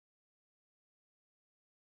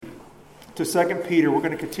to 2 Peter. We're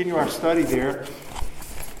going to continue our study there.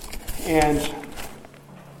 And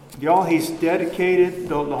y'all, he's dedicated,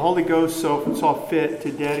 the Holy Ghost saw fit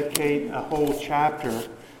to dedicate a whole chapter.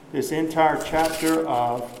 This entire chapter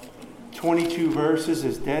of 22 verses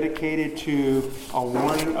is dedicated to a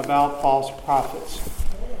warning about false prophets.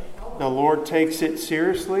 The Lord takes it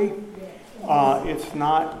seriously.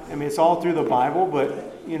 It's all through the Bible, but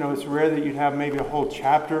it's rare that you'd have maybe a whole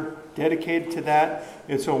chapter dedicated to that.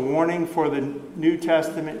 It's a warning for the New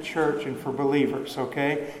Testament church and for believers,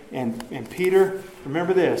 okay? And Peter,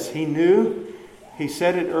 remember this, he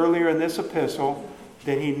said it earlier in this epistle,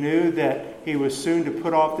 that he knew that he was soon to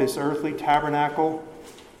put off this earthly tabernacle.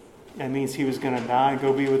 That means he was going to die and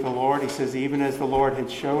go be with the Lord. He says, even as the Lord had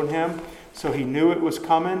shown him. So he knew it was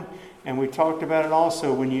coming. And we talked about it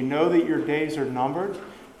also. When you know that your days are numbered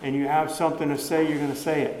and you have something to say, you're going to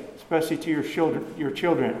say it, especially to your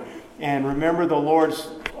children. And remember, the Lord's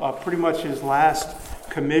pretty much his last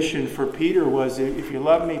commission for Peter was, if you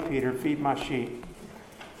love me, Peter, feed my sheep.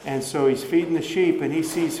 And so he's feeding the sheep, and he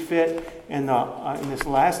sees fit in this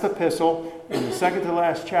last epistle, in the second to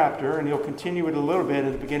last chapter, and he'll continue it a little bit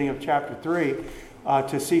at the beginning of chapter 3,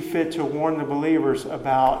 to see fit to warn the believers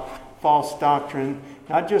about false doctrine.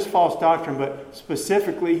 Not just false doctrine, but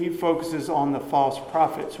specifically he focuses on the false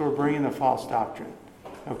prophets who are bringing the false doctrine.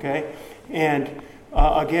 Okay? And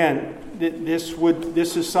again,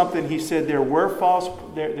 this is something he said there were false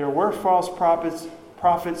prophets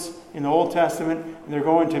in the Old Testament, and they're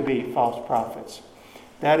going to be false prophets.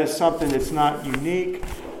 That is something that's not unique.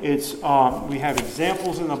 It's we have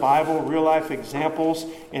examples in the Bible, real life examples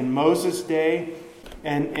in Moses' day,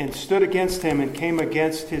 and stood against him and came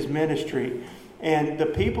against his ministry. And the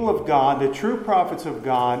people of God, the true prophets of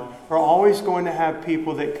God, are always going to have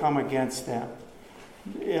people that come against them.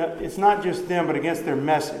 It's not just them, but against their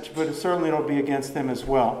message. But certainly it'll be against them as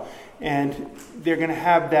well. And they're going to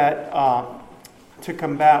have that to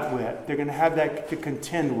combat with. They're going to have that to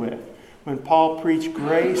contend with. When Paul preached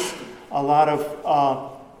grace, in a lot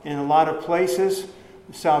of places,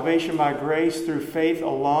 salvation by grace through faith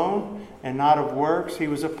alone and not of works, he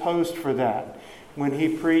was opposed for that. When he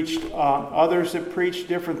preached, others that preached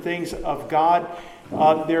different things of God,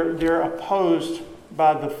 they're opposed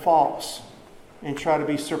by the false and try to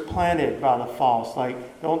be supplanted by the false.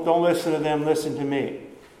 Like, don't listen to them, listen to me.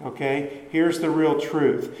 Okay? Here's the real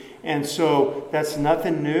truth. And so that's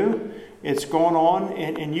nothing new. It's going on.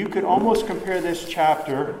 And you could almost compare this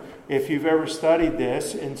chapter, if you've ever studied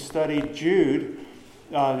this and studied Jude.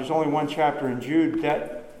 There's only one chapter in Jude.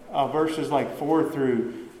 That verses like 4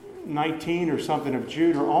 through 19 or something of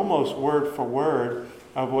Jude are almost word for word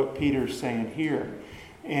of what Peter's saying here.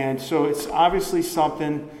 And so it's obviously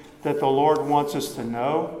something that the Lord wants us to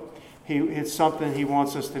know. It's something he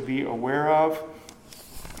wants us to be aware of.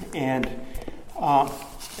 And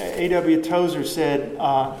A.W. Tozer said,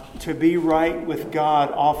 to be right with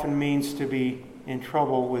God often means to be in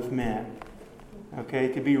trouble with men. Okay,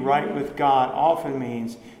 to be right with God often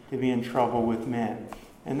means to be in trouble with men.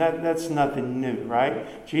 And that's nothing new, right?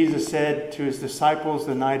 Jesus said to his disciples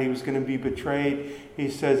the night he was going to be betrayed,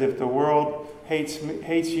 he says, if the world hates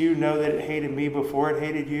you, know that it hated me before it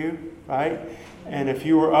hated you, right? And if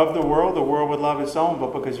you were of the world would love its own.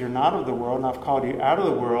 But because you're not of the world, and I've called you out of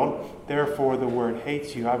the world, therefore the world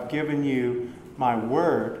hates you. I've given you my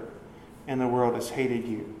word, and the world has hated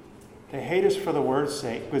you. They hate us for the word's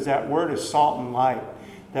sake, because that word is salt and light.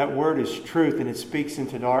 That word is truth, and it speaks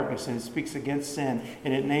into darkness, and it speaks against sin,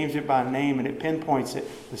 and it names it by name, and it pinpoints it,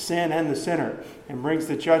 the sin and the sinner, and brings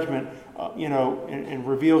the judgment, and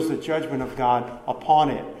reveals the judgment of God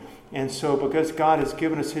upon it. And so because God has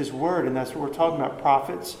given us his word, and that's what we're talking about,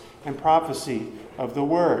 prophets and prophecy of the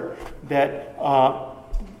word, that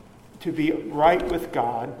to be right with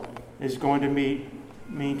God is going to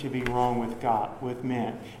mean to be wrong with God, with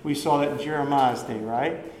men. We saw that in Jeremiah's day,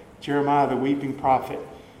 right? Jeremiah, the weeping prophet.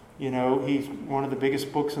 He's one of the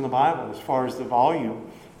biggest books in the Bible as far as the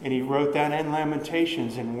volume. And he wrote that in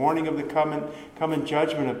Lamentations in warning of the coming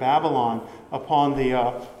judgment of Babylon upon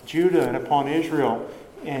the Judah and upon Israel.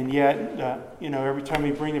 And yet, every time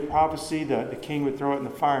he bring the prophecy, the king would throw it in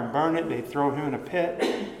the fire and burn it. They'd throw him in a pit.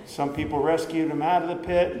 Some people rescued him out of the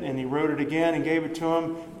pit, and he wrote it again and gave it to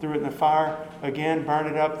him, threw it in the fire again, burned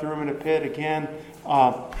it up, threw him in a pit again.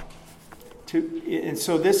 And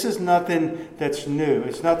so this is nothing that's new.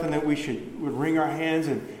 It's nothing that we would wring our hands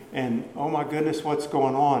and oh my goodness, what's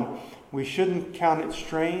going on? We shouldn't count it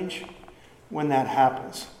strange when that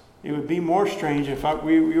happens. It would be more strange if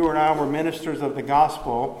you and I were ministers of the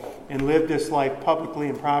gospel and lived this life publicly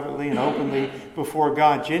and privately and openly before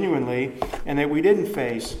God genuinely, and that we didn't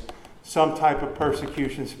face some type of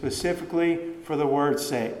persecution specifically for the word's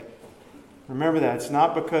sake. Remember that. It's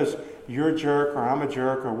not because you're a jerk or I'm a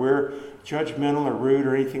jerk or we're judgmental or rude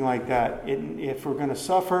or anything like that. If we're going to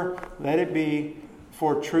suffer, let it be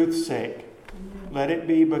for truth's sake. Let it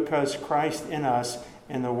be because Christ in us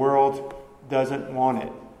and the world doesn't want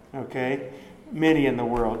it. Okay? Many in the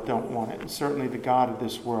world don't want it, and certainly the God of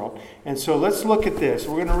this world. And so let's look at this.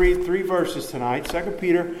 We're going to read 3 verses tonight. 2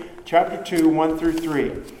 Peter chapter 2, 1 through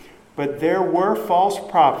 3. But there were false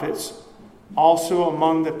prophets also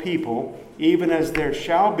among the people, even as there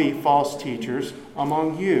shall be false teachers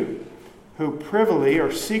among you, who privily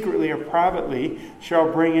or secretly or privately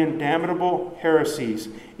shall bring in damnable heresies,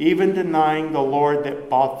 even denying the Lord that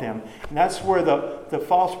bought them. And that's where the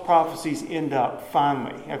false prophecies end up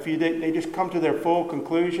finally. They just come to their full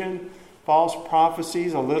conclusion. False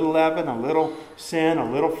prophecies, a little leaven, a little sin,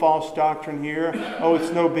 a little false doctrine here. Oh,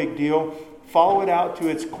 it's no big deal. Follow it out to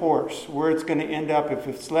its course, where it's going to end up. If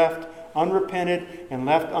it's left unrepented and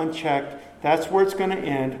left unchecked, that's where it's going to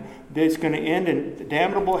end. It's going to end in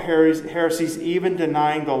damnable heresies, even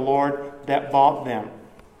denying the Lord that bought them,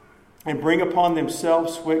 and bring upon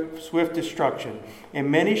themselves swift destruction. And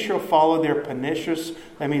many shall follow their pernicious,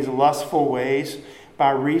 that means lustful ways,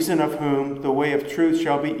 by reason of whom the way of truth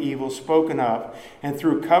shall be evil spoken of. And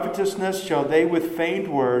through covetousness shall they with feigned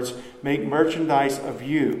words make merchandise of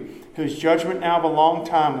you, whose judgment now of a long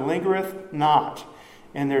time lingereth not,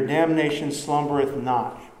 and their damnation slumbereth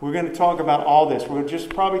not. We're going to talk about all this. We're going to just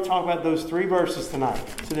probably talk about those 3 verses tonight.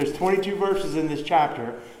 So there's 22 verses in this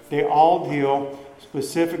chapter. They all deal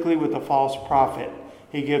specifically with the false prophet.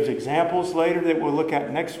 He gives examples later that we'll look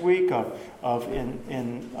at next week of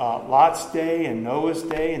in Lot's day and Noah's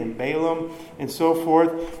day and in Balaam and so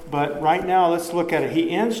forth. But right now, let's look at it. He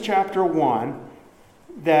ends chapter 1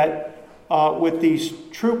 that with these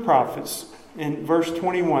true prophets. In verse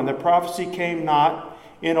 21, the prophecy came not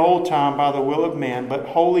in old time by the will of man, but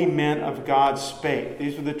holy men of God spake.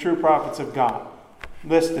 These are the true prophets of God.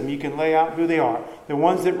 List them. You can lay out who they are. The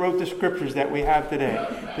ones that wrote the scriptures that we have today,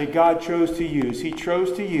 that God chose to use. He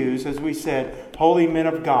chose to use, as we said, holy men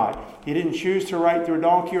of God. He didn't choose to write through a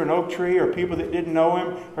donkey or an oak tree or people that didn't know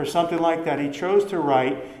him or something like that. He chose to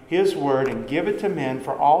write his word and give it to men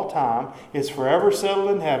for all time. It's forever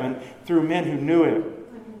settled in heaven through men who knew him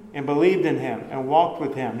and believed in him and walked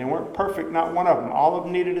with him. They weren't perfect, not one of them. All of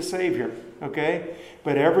them needed a Savior, okay?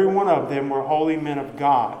 But every one of them were holy men of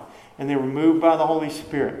God, and they were moved by the Holy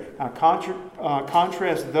Spirit. Now,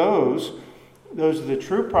 contrast those are the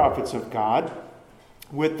true prophets of God,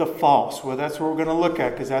 with the false. Well, that's what we're going to look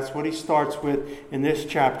at, because that's what he starts with in this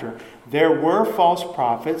chapter. There were false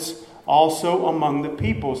prophets also among the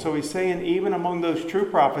people. So he's saying even among those true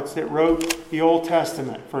prophets that wrote the Old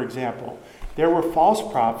Testament, for example, there were false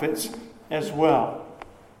prophets as well.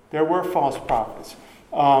 There were false prophets.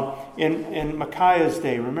 In Micaiah's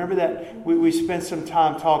day, remember that we spent some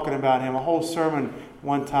time talking about him, a whole sermon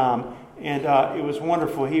one time, and it was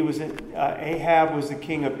wonderful. He was Ahab was the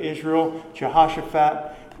king of Israel.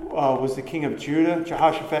 Jehoshaphat was the king of Judah.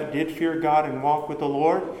 Jehoshaphat did fear God and walk with the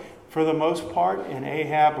Lord for the most part. And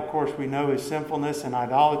Ahab, of course, we know his sinfulness and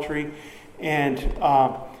idolatry. And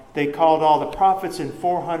they called all the prophets, and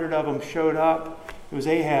 400 of them showed up. It was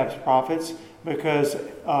Ahab's prophets, because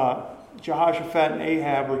Jehoshaphat and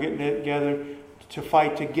Ahab were getting together to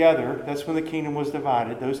fight together. That's when the kingdom was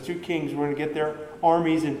divided. Those two kings were going to get their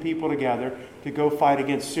armies and people together to go fight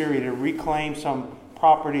against Syria to reclaim some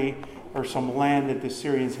property or some land that the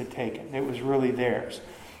Syrians had taken. It was really theirs.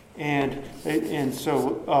 And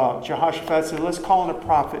so Jehoshaphat said, let's call in a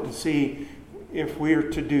prophet and see if we're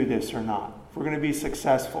to do this or not, if we're going to be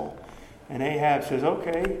successful. And Ahab says,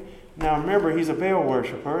 okay. Now remember, he's a Baal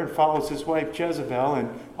worshiper and follows his wife Jezebel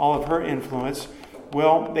and all of her influence.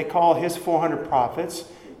 Well, they call his 400 prophets,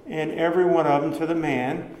 and every one of them to the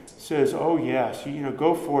man says, oh yes,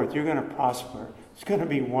 go forth, you're going to prosper. It's going to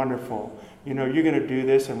be wonderful. You're going to do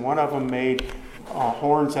this. And one of them made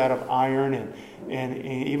horns out of iron and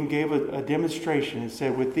even gave a demonstration and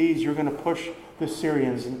said, with these, you're going to push the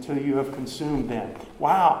Syrians until you have consumed them.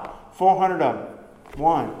 Wow, 400 of them.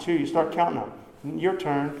 1, 2, you start counting them. Your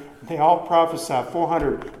turn. They all prophesy,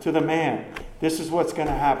 400 to the man. This is what's going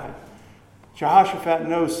to happen. Jehoshaphat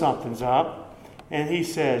knows something's up, and he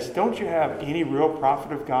says, don't you have any real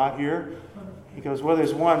prophet of God here? He goes, well,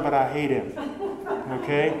 there's one, but I hate him.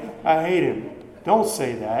 Okay? I hate him. Don't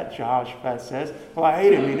say that, Jehoshaphat says. Well, I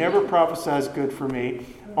hate him. He never prophesies good for me,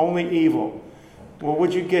 only evil. Well,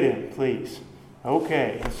 would you get him, please?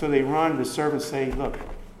 Okay. And so they run. The servants say, look,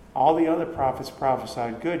 all the other prophets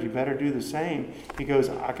prophesied good. You better do the same. He goes,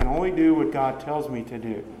 I can only do what God tells me to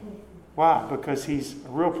do. Why? Because he's a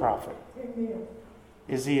real prophet.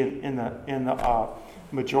 Is he in the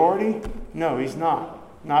majority? No, he's not.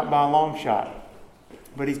 Not by a long shot.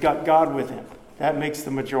 But he's got God with him. That makes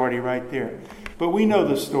the majority right there. But we know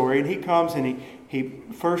the story, and he comes and he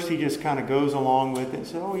just kind of goes along with it and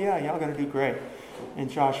says, oh yeah, y'all going to do great. And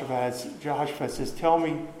Joshua says, tell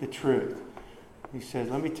me the truth. He says,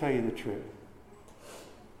 let me tell you the truth.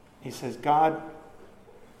 He says, God,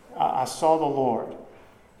 I saw the Lord.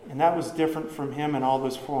 And that was different from him and all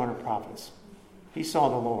those 400 prophets. He saw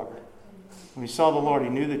the Lord. When he saw the Lord, he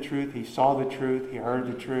knew the truth, he saw the truth, he heard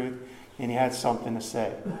the truth, and he had something to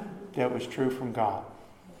say that was true from God.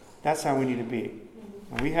 That's how we need to be.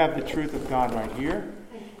 When we have the truth of God right here,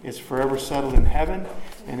 it's forever settled in heaven,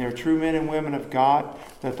 and there are true men and women of God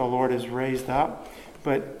that the Lord has raised up.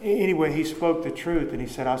 But anyway, he spoke the truth, and he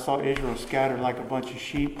said, I saw Israel scattered like a bunch of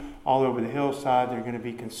sheep all over the hillside. They're going to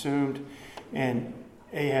be consumed. And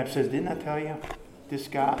Ahab says, didn't I tell you? This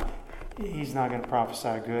guy, he's not going to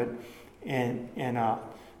prophesy good. And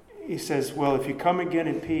he says, well, if you come again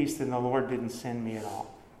in peace, then the Lord didn't send me at all.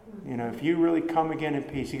 You know, if you really come again in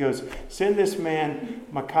peace, he goes, send this man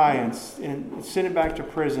Micaiah and send him back to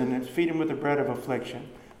prison and feed him with the bread of affliction,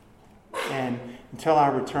 and until I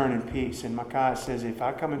return in peace. And Micaiah says, if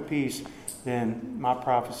I come in peace, then my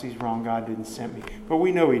prophecy's wrong. God didn't send me. But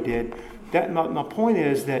we know he did. My point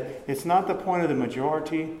is that it's not the point of the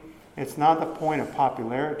majority. It's not the point of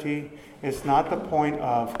popularity. It's not the point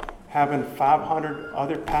of having 500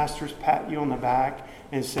 other pastors pat you on the back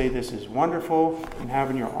and say this is wonderful, and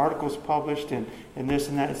having your articles published and this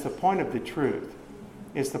and that. It's the point of the truth.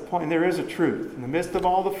 It's the point. And there is a truth. In the midst of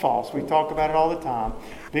all the false, we talk about it all the time.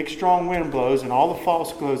 Big strong wind blows and all the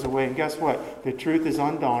false goes away. And guess what? The truth is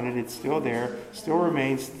undaunted. It's still there, still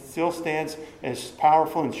remains, still stands as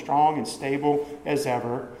powerful and strong and stable as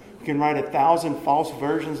ever. You can write 1,000 false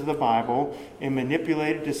versions of the Bible and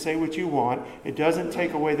manipulate it to say what you want. It doesn't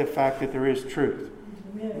take away the fact that there is truth.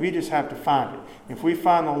 We just have to find it. If we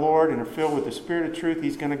find the Lord and are filled with the Spirit of truth,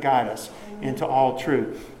 He's going to guide us into all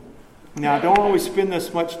truth. Now, I don't always spend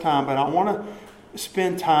this much time, but I want to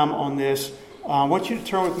spend time on this. I want you to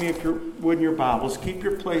turn with me, if you would, in your Bibles. Keep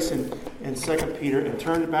your place in 2 Peter and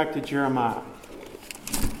turn it back to Jeremiah.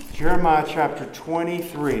 Jeremiah chapter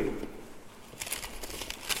 23.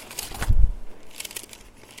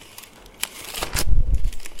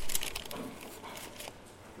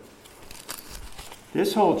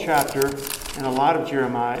 This whole chapter and a lot of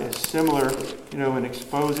Jeremiah is similar, in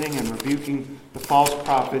exposing and rebuking the false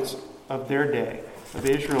prophets of their day, of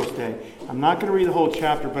Israel's day. I'm not going to read the whole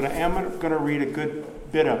chapter, but I am going to read a good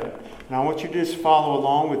bit of it. And I want you to just follow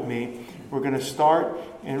along with me. We're going to start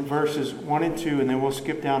in verses 1 and 2, and then we'll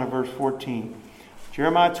skip down to verse 14.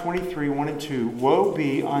 Jeremiah 23, 1 and 2. Woe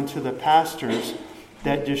be unto the pastors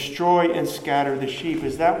that destroy and scatter the sheep.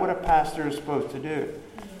 Is that what a pastor is supposed to do?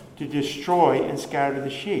 To destroy and scatter the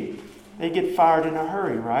sheep. They get fired in a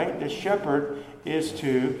hurry, right? The shepherd is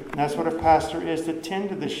and that's what a pastor is, to tend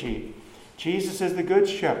to the sheep. Jesus is the good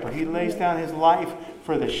shepherd. He lays down his life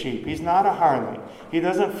for the sheep. He's not a hireling. He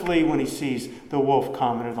doesn't flee when he sees the wolf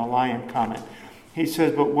coming or the lion coming. He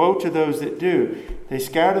says, but woe to those that do. They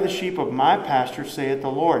scatter the sheep of my pasture, saith the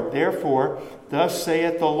Lord. Therefore, thus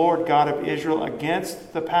saith the Lord God of Israel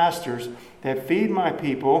against the pastors that feed my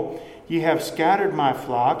people, ye have scattered my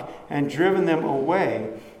flock and driven them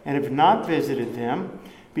away, and have not visited them.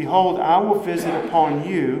 Behold, I will visit upon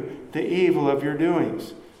you the evil of your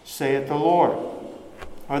doings, saith the Lord.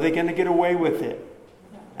 Are they going to get away with it?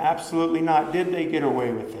 Absolutely not. Did they get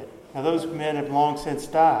away with it? Now, those men have long since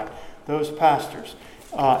died. Those pastors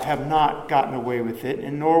have not gotten away with it,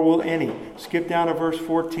 and nor will any. Skip down to verse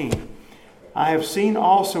 14. I have seen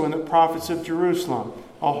also in the prophets of Jerusalem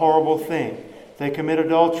a horrible thing. They commit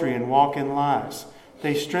adultery and walk in lies.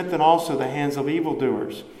 They strengthen also the hands of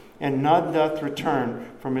evildoers, and none doth return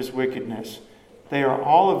from his wickedness. They are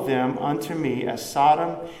all of them unto me as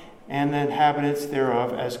Sodom, and the inhabitants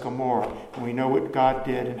thereof as Gomorrah. And we know what God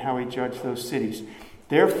did and how he judged those cities.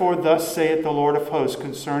 Therefore thus saith the Lord of hosts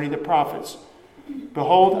concerning the prophets,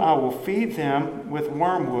 behold, I will feed them with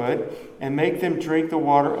wormwood, and make them drink the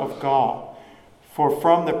water of gall. For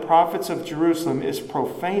from the prophets of Jerusalem is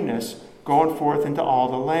profaneness going forth into all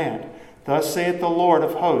the land. Thus saith the Lord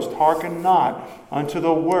of hosts, hearken not unto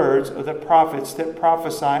the words of the prophets that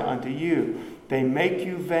prophesy unto you. They make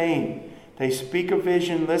you vain. They speak a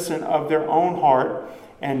vision, listen, of their own heart,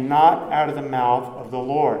 and not out of the mouth of the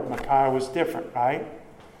Lord. Micaiah was different, right?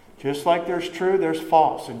 Just like there's true, there's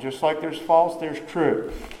false. And just like there's false, there's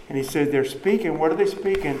true. And he said they're speaking. What are they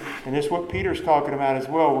speaking? And this is what Peter's talking about as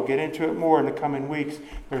well. We'll get into it more in the coming weeks.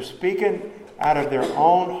 They're speaking out of their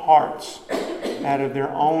own hearts, out of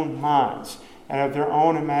their own minds, out of their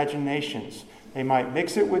own imaginations. They might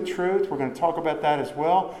mix it with truth. We're going to talk about that as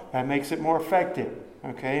well. That makes it more effective,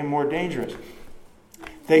 okay, and more dangerous.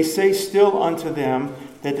 They say still unto them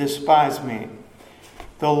that despise me,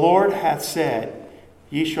 the Lord hath said,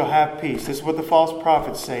 ye shall have peace. This is what the false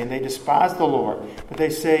prophets say, and they despise the Lord. But they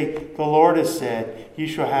say, the Lord has said, ye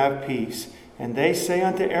shall have peace. And they say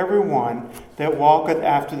unto every one that walketh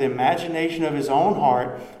after the imagination of his own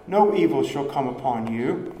heart, no evil shall come upon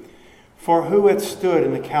you. For who hath stood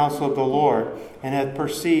in the counsel of the Lord, and hath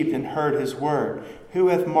perceived and heard his word? Who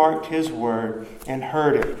hath marked his word and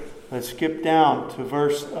heard it? Let's skip down to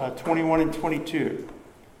verse 21 and 22.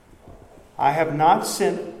 I have not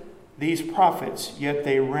sent these prophets, yet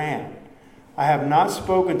they ran. I have not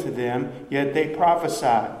spoken to them, yet they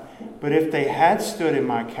prophesied. But if they had stood in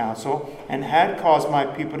my counsel, and had caused my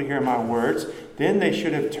people to hear my words, then they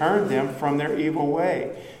should have turned them from their evil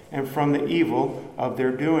way, and from the evil of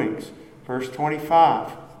their doings. Verse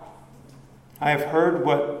 25. I have heard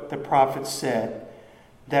what the prophets said,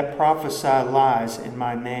 that prophesy lies in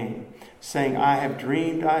my name, saying, I have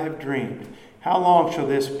dreamed, I have dreamed. How long shall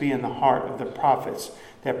this be in the heart of the prophets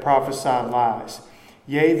that prophesy lies?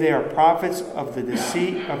 Yea, they are prophets of the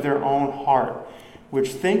deceit of their own heart,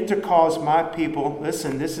 which think to cause my people,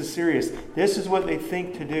 listen, this is serious, this is what they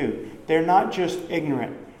think to do. They're not just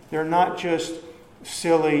ignorant. They're not just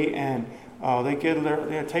silly and they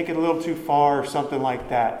take it a little too far or something like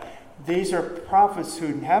that. These are prophets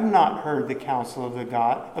who have not heard the counsel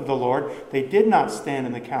of the Lord. They did not stand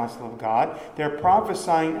in the counsel of God. They're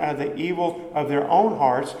prophesying out of the evil of their own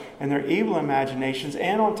hearts and their evil imaginations.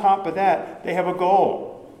 And on top of that, they have a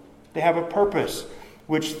goal. They have a purpose,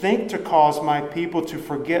 which think to cause my people to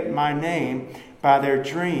forget my name by their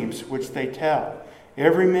dreams, which they tell.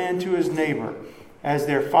 Every man to his neighbor, as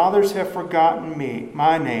their fathers have forgotten me,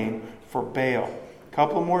 my name, for Baal. A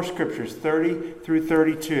couple more scriptures, 30 through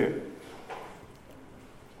 32.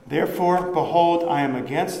 Therefore, behold, I am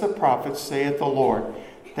against the prophets, saith the Lord,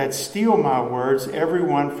 that steal my words, every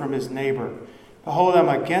one from his neighbor. Behold, I am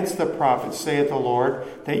against the prophets, saith the Lord,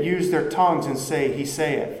 that use their tongues and say, he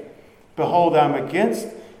saith. Behold, I am against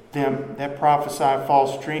them that prophesy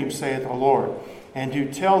false dreams, saith the Lord, and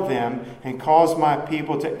do tell them, and cause my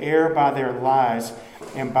people to err by their lies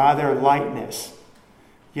and by their lightness.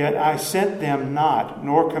 Yet I sent them not,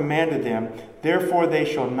 nor commanded them. Therefore they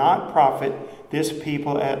shall not profit this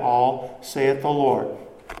people at all, saith the Lord.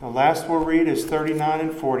 The last we'll read is 39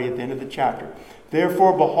 and 40 at the end of the chapter.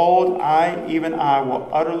 Therefore, behold, I, even I, will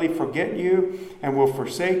utterly forget you and will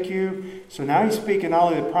forsake you. So now he's speaking not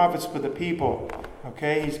only the prophets, but the people.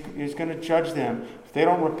 Okay, he's going to judge them if they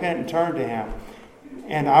don't repent and turn to him.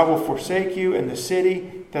 And I will forsake you in the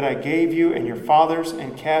city that I gave you and your fathers,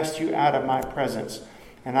 and cast you out of my presence.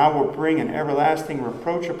 And I will bring an everlasting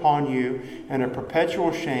reproach upon you, and a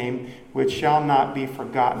perpetual shame which shall not be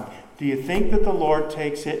forgotten. Do you think that the Lord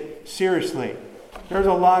takes it seriously? There's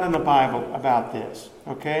a lot in the Bible about this,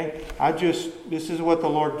 okay? This is what the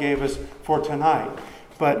Lord gave us for tonight.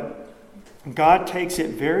 But God takes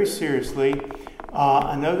it very seriously.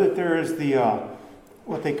 I know that there is the,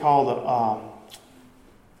 what they call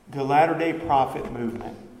the Latter-day Prophet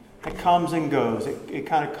movement. It comes and goes. It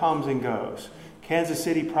kind of comes and goes. Kansas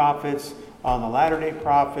City prophets, the Latter-day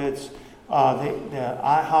Prophets, the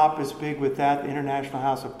IHOP is big with that, the International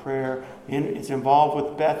House of Prayer. It's involved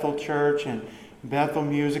with Bethel Church and Bethel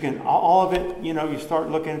Music, and all of it, you start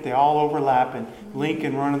looking at, they all overlap and link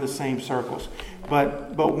and run in the same circles.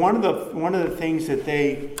 But one of the things that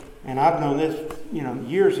they, and I've known this,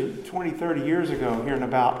 years, 20, 30 years ago, hearing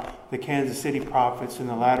about the Kansas City prophets and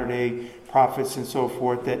the Latter-day Prophets and so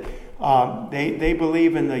forth, that they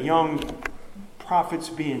believe in the young prophets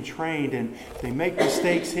being trained, and they make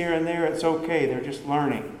mistakes here and there. It's okay. They're just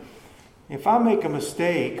learning. If I make a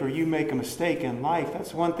mistake or you make a mistake in life,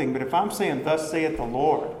 that's one thing. But if I'm saying, thus saith the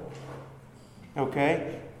Lord,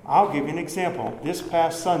 okay, I'll give you an example. This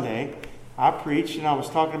past Sunday, I preached and I was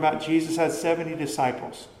talking about Jesus had 70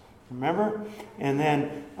 disciples. Remember? And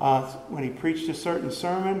then when he preached a certain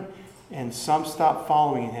sermon, and some stopped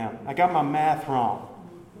following him. I got my math wrong.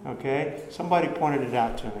 Okay? Somebody pointed it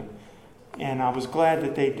out to me. And I was glad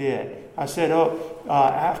that they did. I said,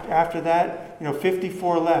 after that,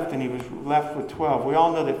 54 left, and he was left with 12. We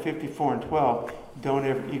all know that 54 and 12 don't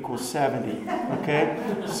ever equal 70.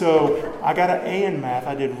 Okay? So I got an A in math.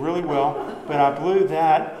 I did really well, but I blew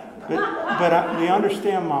that. But you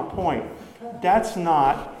understand my point. That's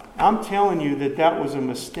not, I'm telling you that was a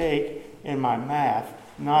mistake in my math,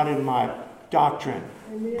 not in my doctrine.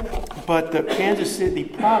 But the Kansas City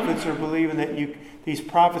prophets are believing that These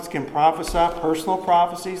prophets can prophesy personal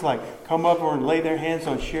prophecies, like come over and lay their hands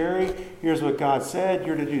on Sherry. Here's what God said.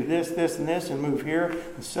 You're to do this, this, and this, and move here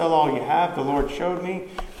and sell all you have. The Lord showed me,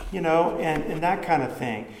 and that kind of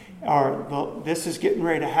thing. Or this is getting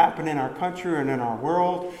ready to happen in our country and in our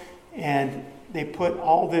world. And they put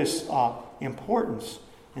all this importance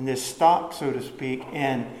and this stock, so to speak,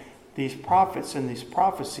 in these prophets and these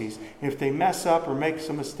prophecies. And if they mess up or make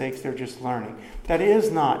some mistakes, they're just learning. That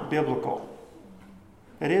is not biblical.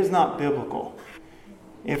 That is not biblical.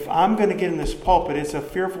 If I'm going to get in this pulpit, it's a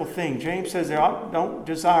fearful thing. James says, don't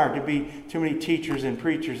desire to be too many teachers and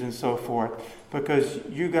preachers and so forth, because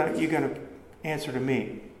you're going to answer to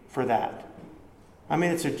me for that. I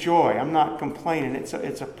mean, it's a joy. I'm not complaining. It's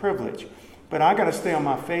a privilege. But I got to stay on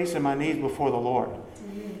my face and my knees before the Lord.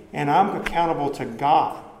 And I'm accountable to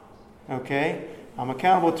God. Okay? I'm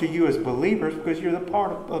accountable to you as believers because you're the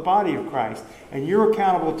part of the body of Christ. And you're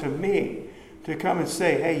accountable to me to come and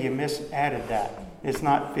say, hey, you misadded that. It's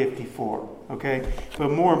not 54. Okay?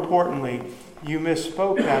 But more importantly, you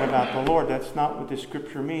misspoke that about the Lord. That's not what the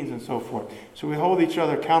scripture means and so forth. So we hold each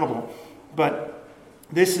other accountable. But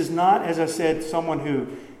this is not, as I said, someone who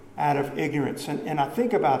out of ignorance. And I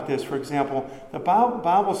think about this, for example, the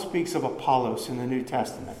Bible speaks of Apollos in the New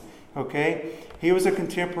Testament. Okay? He was a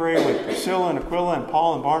contemporary with Priscilla and Aquila and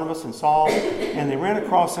Paul and Barnabas and Saul. And they ran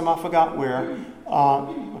across him, I forgot where.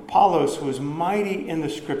 Apollos was mighty in the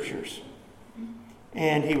scriptures.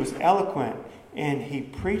 And he was eloquent. And he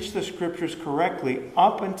preached the scriptures correctly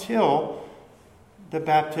up until the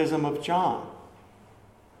baptism of John.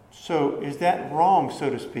 So is that wrong, so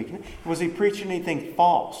to speak? Was he preaching anything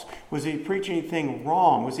false? Was he preaching anything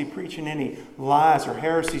wrong? Was he preaching any lies or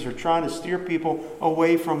heresies or trying to steer people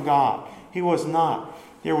away from God? He was not.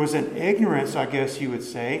 There was an ignorance, I guess you would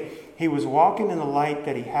say. He was walking in the light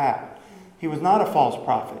that he had. He was not a false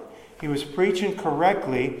prophet. He was preaching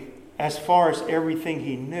correctly as far as everything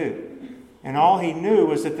he knew. And all he knew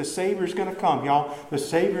was that the Savior's going to come, y'all. The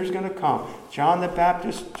Savior's going to come. John the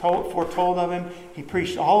Baptist foretold of him. He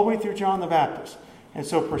preached all the way through John the Baptist. And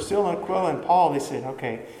so Priscilla and Aquila and Paul, they said,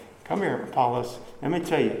 okay, come here, Apollos. Let me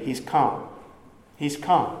tell you, he's come. He's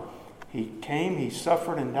come. He came, he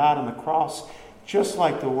suffered and died on the cross, just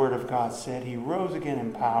like the Word of God said. He rose again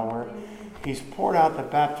in power. He's poured out the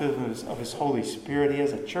baptism of his Holy Spirit. He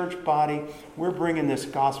has a church body. We're bringing this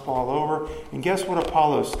gospel all over. And guess what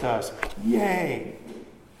Apollos does? Yay!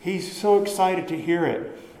 He's so excited to hear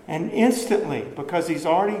it. And instantly, because he's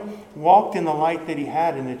already walked in the light that he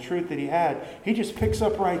had and the truth that he had, he just picks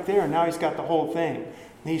up right there. And now he's got the whole thing.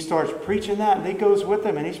 And he starts preaching that. And he goes with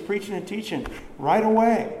them. And he's preaching and teaching right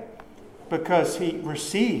away. Because he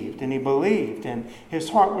received and he believed. And his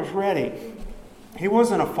heart was ready. He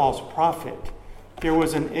wasn't a false prophet. There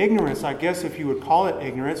was an ignorance, I guess if you would call it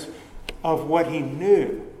ignorance, of what he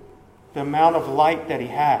knew. The amount of light that he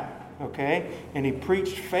had. Okay? And he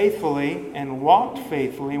preached faithfully and walked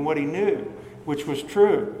faithfully in what he knew, which was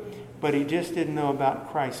true. But he just didn't know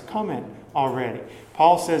about Christ coming already.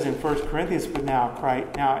 Paul says in 1 Corinthians, but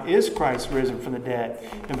now is Christ risen from the dead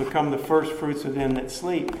and become the first fruits of them that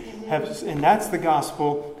sleep. And that's the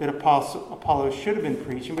gospel that Apollos should have been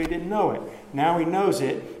preaching, but he didn't know it. Now he knows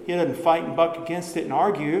it. He doesn't fight and buck against it and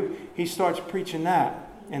argue. He starts preaching that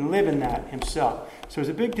and living that himself. So there's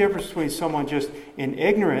a big difference between someone just in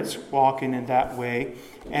ignorance walking in that way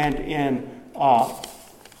and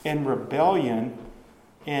in rebellion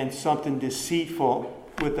and something deceitful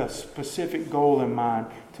with a specific goal in mind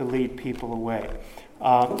to lead people away.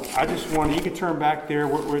 I just wanted, you can turn back there.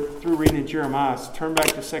 We're through reading in Jeremiah. So turn back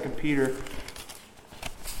to 2 Peter.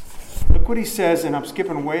 Look what he says, and I'm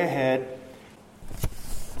skipping way ahead.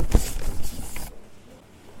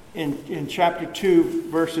 In chapter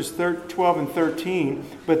 2, verses 12 and 13,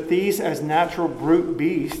 but these as natural brute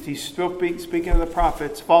beasts, he's still speaking of the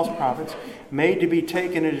prophets, false prophets, made to be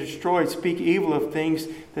taken and destroyed, speak evil of things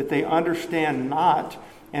that they understand not,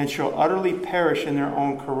 and shall utterly perish in their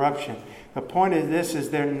own corruption. The point of this is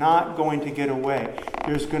they're not going to get away.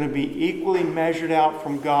 There's going to be equally measured out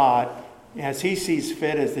from God, as he sees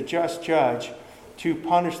fit as the just judge, to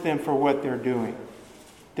punish them for what they're doing.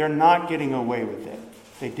 They're not getting away with it.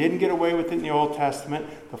 They didn't get away with it in the Old Testament.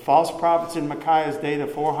 The false prophets in Micaiah's day, the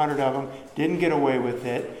 400 of them, didn't get away with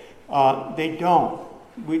it. They don't.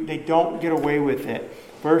 They don't get away with it.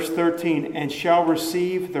 Verse 13, and shall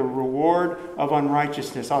receive the reward of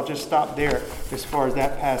unrighteousness. I'll just stop there as far as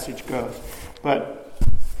that passage goes. But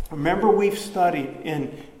remember, we've studied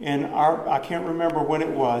in our, I can't remember when it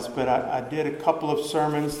was, but I did a couple of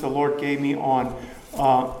sermons the Lord gave me on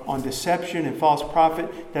deception and false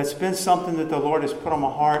prophet. That's been something that the Lord has put on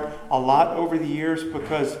my heart a lot over the years,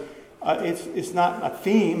 because It's not a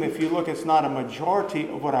theme. If you look, it's not a majority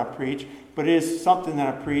of what I preach, but it is something that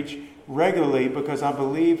I preach regularly because I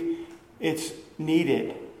believe it's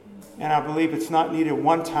needed. And I believe it's not needed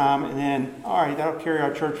one time and then, all right, that'll carry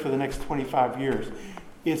our church for the next 25 years.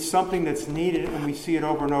 It's something that's needed, and we see it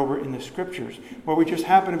over and over in the Scriptures. Well, we just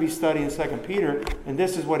happen to be studying 2 Peter, and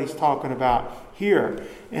this is what he's talking about here.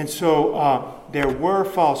 And so there were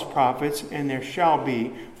false prophets, and there shall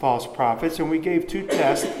be false prophets. And we gave 2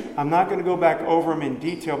 tests. I'm not going to go back over them in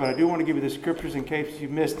detail, but I do want to give you the Scriptures in case you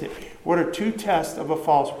missed it. What are 2 tests of a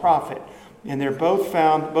false prophet? And they're both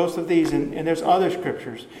found, both of these, and there's other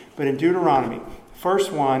Scriptures, but in Deuteronomy.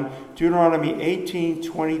 First one, Deuteronomy 18,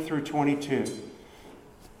 20 through 22.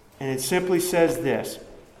 And it simply says this: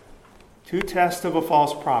 2 tests of a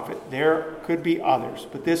false prophet. There could be others,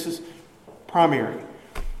 but this is primary.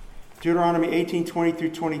 Deuteronomy 18, 20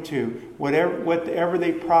 through 22. Whatever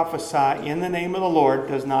they prophesy in the name of the Lord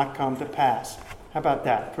does not come to pass. How about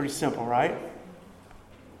that? Pretty simple, right?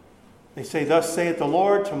 They say, thus saith the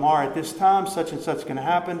Lord, tomorrow at this time, such and such is going to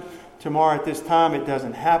happen. Tomorrow at this time, it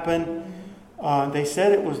doesn't happen. They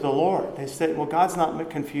said it was the Lord. They said, well, God's not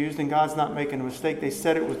confused and God's not making a mistake. They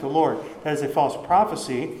said it was the Lord. That is a false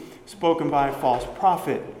prophecy spoken by a false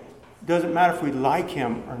prophet. It doesn't matter if we like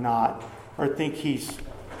him or not or think he's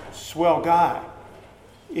a swell guy.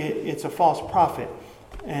 It's a false prophet.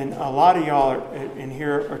 And a lot of y'all in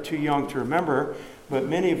here are too young to remember, but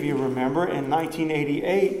many of you remember in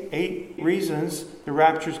 1988, 8 reasons the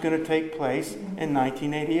rapture is going to take place in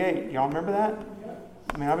 1988. Y'all remember that?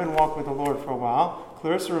 I mean, I've been walking with the Lord for a while.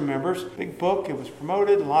 Clarissa remembers. Big book. It was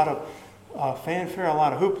promoted. A lot of fanfare, a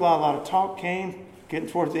lot of hoopla, a lot of talk came. Getting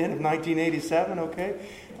towards the end of 1987, okay?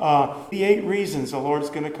 The 8 reasons the Lord's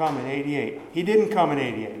going to come in 88. He didn't come in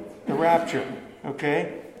 88. The rapture,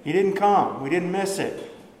 okay? He didn't come. We didn't miss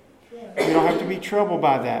it. We don't have to be troubled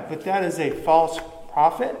by that. But that is a false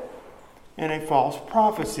prophet and a false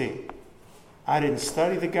prophecy. I didn't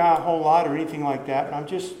study the guy a whole lot or anything like that. But I'm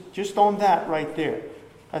just on that right there.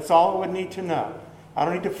 That's all I would need to know. I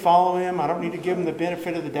don't need to follow him. I don't need to give him the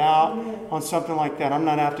benefit of the doubt on something like that. I'm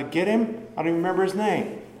not out to get him. I don't even remember his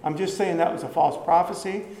name. I'm just saying that was a false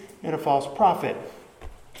prophecy and a false prophet.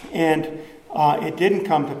 And it didn't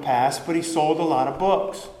come to pass, but he sold a lot of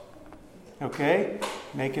books. Okay?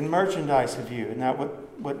 Making merchandise of you. Isn't that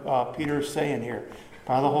what Peter is saying here?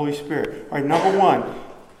 By the Holy Spirit. All right, number 1.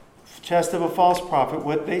 Test of a false prophet.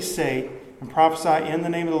 What they say and prophesy in the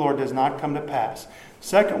name of the Lord does not come to pass.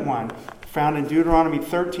 Second one, found in Deuteronomy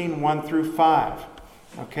 13, 1 through 5.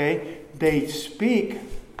 Okay? They speak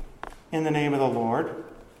in the name of the Lord.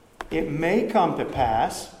 It may come to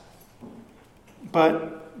pass,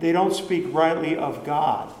 but they don't speak rightly of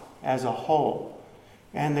God as a whole.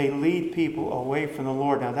 And they lead people away from the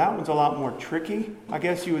Lord. Now that one's a lot more tricky, I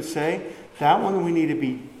guess you would say. That one we need to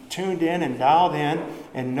be tuned in and dialed in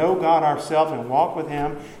and know God ourselves and walk with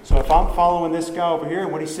him. So if I'm following this guy over here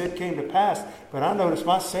and what he said came to pass, but I notice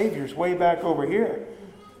my Savior's way back over here.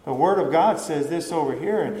 The Word of God says this over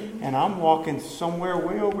here, and I'm walking somewhere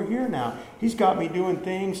way over here now. He's got me doing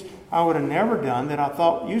things I would have never done that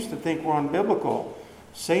I used to think were unbiblical.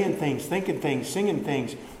 Saying things, thinking things, singing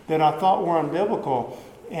things that I thought were unbiblical.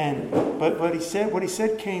 But what he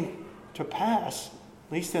said came to pass,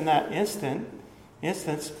 at least in that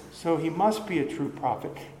instance, so he must be a true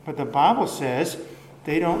prophet. But the Bible says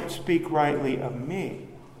they don't speak rightly of me.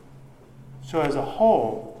 So as a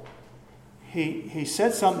whole, he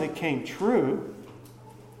said something that came true,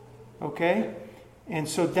 okay? And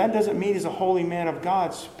so that doesn't mean he's a holy man of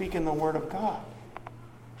God speaking the word of God.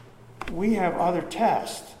 We have other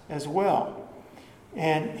tests as well.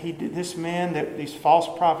 And this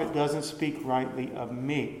false prophet doesn't speak rightly of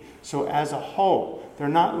me. So as a whole, they're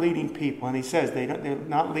not leading people. And he says they're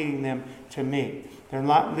not leading them to me. They're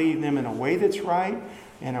not leading them in a way that's right,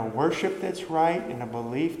 in a worship that's right, in a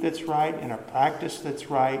belief that's right, in a practice that's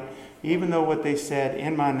right, even though what they said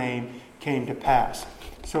in my name came to pass.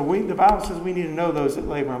 So the Bible says we need to know those that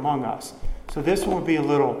labor among us. So this one would be a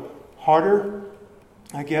little harder,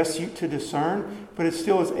 I guess, to discern, but it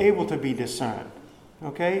still is able to be discerned.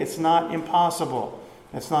 Okay? It's not impossible.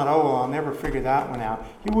 It's not, I'll never figure that one out.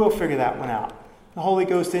 You will figure that one out. The Holy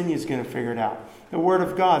Ghost in you is going to figure it out. The Word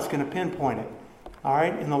of God is going to pinpoint it. All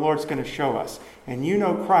right? And the Lord's going to show us. And you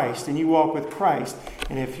know Christ, and you walk with Christ.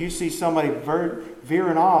 And if you see somebody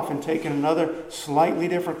veering off and taking another slightly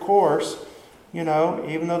different course,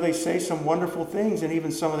 even though they say some wonderful things and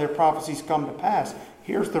even some of their prophecies come to pass,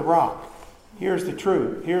 here's the rock. Here's the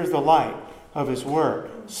truth. Here's the light. of His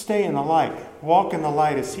Word. Stay in the light. Walk in the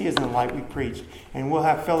light as He is in the light, we preach. And we'll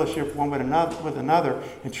have fellowship one with another.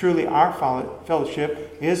 And truly our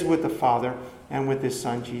fellowship is with the Father and with His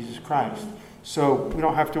Son, Jesus Christ. So we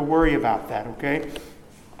don't have to worry about that, okay?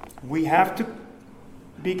 We have to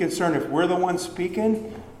be concerned if we're the ones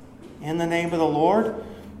speaking in the name of the Lord.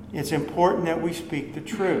 It's important that we speak the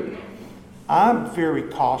truth. I'm very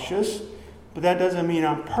cautious, but that doesn't mean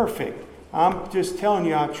I'm perfect. I'm just telling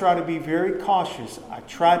you, I try to be very cautious. I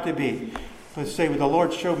try to be. But say, well, the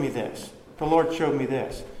Lord showed me this. The Lord showed me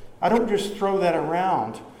this. I don't just throw that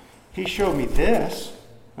around. He showed me this,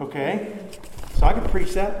 okay? So I can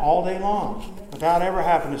preach that all day long without ever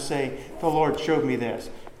having to say, the Lord showed me this.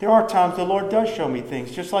 There are times the Lord does show me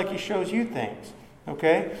things, just like He shows you things,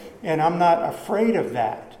 okay? And I'm not afraid of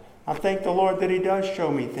that. I thank the Lord that He does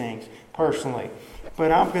show me things personally.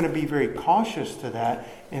 But I'm going to be very cautious to that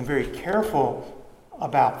and very careful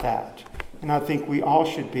about that. And I think we all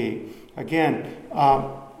should be. Again,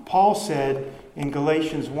 Paul said in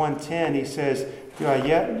Galatians 1:10, he says, do I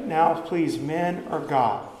yet now please men or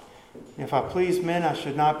God? If I please men, I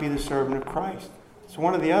should not be the servant of Christ. It's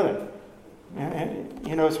one or the other.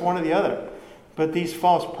 It's one or the other. But these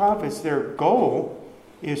false prophets, their goal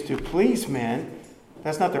is to please men.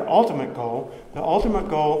 That's not their ultimate goal. The ultimate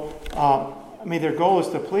goal, their goal is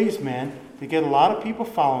to please men, to get a lot of people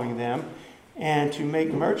following them, and to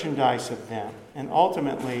make merchandise of them. And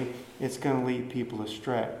ultimately, it's going to lead people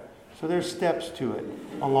astray. So there's steps to it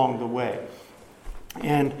along the way.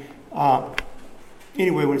 And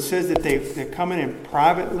anyway, when it says that they're coming in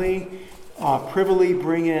privately, privily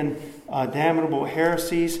bring in damnable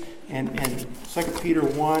heresies, and 2 Peter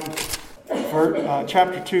 1,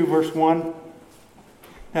 chapter 2, verse 1,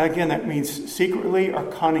 now again, that means secretly or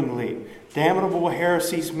cunningly. Damnable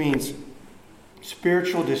heresies means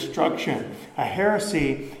spiritual destruction. A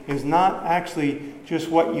heresy is not actually just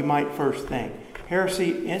what you might first think.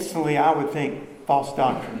 Heresy, instantly I would think false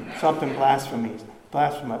doctrine, something blasphemous.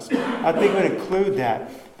 I think it would include that.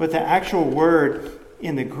 But the actual word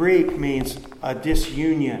in the Greek means a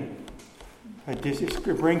disunion.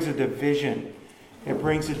 It brings a division. It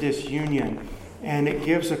brings a disunion. And it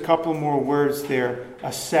gives a couple more words there.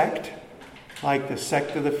 A sect, like the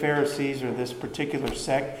sect of the Pharisees or this particular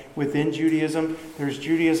sect. Within Judaism, there's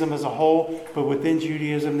Judaism as a whole, but within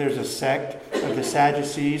Judaism there's a sect of the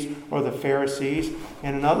Sadducees or the Pharisees.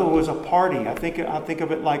 And another was a party. I think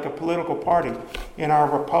of it like a political party. In our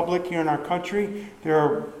republic here in our country, there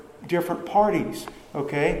are different parties,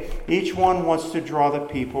 okay? Each one wants to draw the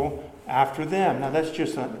people after them. Now that's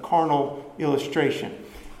just a carnal illustration.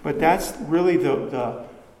 But that's really the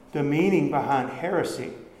meaning behind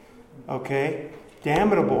heresy. Okay?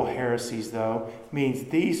 Damnable heresies, though, means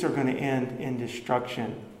these are going to end in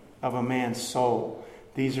destruction of a man's soul.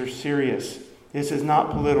 These are serious. This is not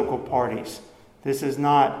political parties. This is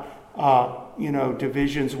not,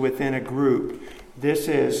 divisions within a group. This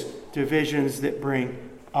is divisions that bring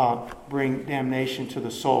damnation to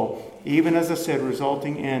the soul. Even, as I said,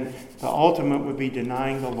 resulting in the ultimate would be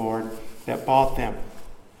denying the Lord that bought them.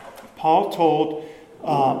 Paul told,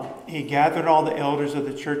 he gathered all the elders of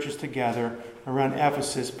the churches together around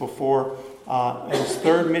Ephesus before his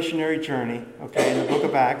third missionary journey, in the book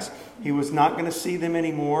of Acts. He was not going to see them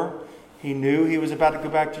anymore. He knew he was about to go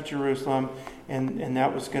back to Jerusalem, and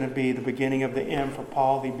that was going to be the beginning of the end for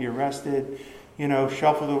Paul. He'd be arrested,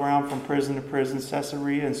 shuffled around from prison to prison,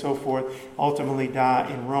 Caesarea and so forth, ultimately die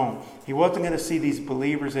in Rome. He wasn't going to see these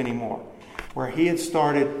believers anymore. Where he had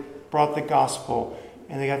started, brought the gospel,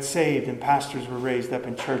 and they got saved, and pastors were raised up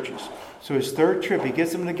in churches. So his third trip, he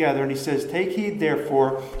gets them together, and he says, "Take heed,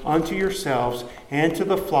 therefore, unto yourselves and to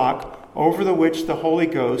the flock over the which the Holy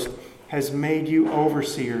Ghost has made you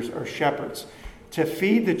overseers," or shepherds, "to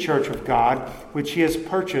feed the church of God, which He has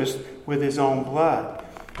purchased with His own blood."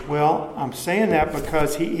 Well, I'm saying that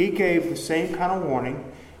because he gave the same kind of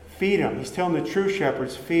warning. Feed them. He's telling the true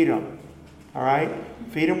shepherds, feed them. All right?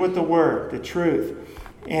 Feed them with the word, the truth.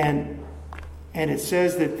 And it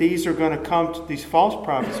says that these are going to come to, these false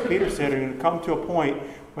prophets, Peter said, are going to come to a point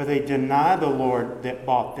where they deny the Lord that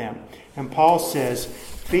bought them. And Paul says,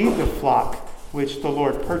 feed the flock which the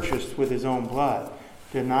Lord purchased with His own blood.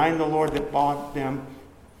 Denying the Lord that bought them,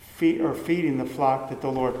 feeding the flock that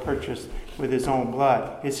the Lord purchased with His own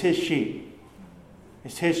blood. It's His sheep.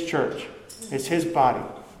 It's His church. It's His body.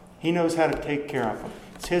 He knows how to take care of them.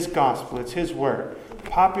 It's His gospel. It's His word.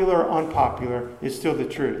 Popular or unpopular, is still the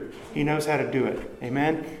truth. He knows how to do it.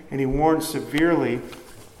 Amen? And He warns severely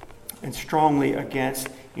and strongly against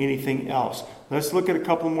anything else. Let's look at a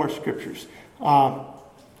couple more scriptures.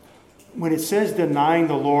 When it says denying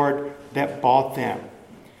the Lord that bought them,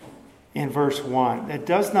 in verse 1. That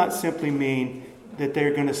does not simply mean that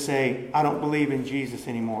they're going to say, I don't believe in Jesus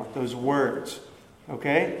anymore. Those words.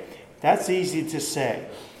 Okay? That's easy to say.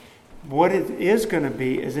 What it is going to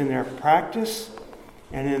be is in their practice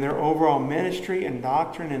and in their overall ministry and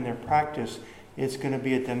doctrine and their practice, it's going to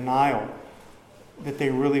be a denial that they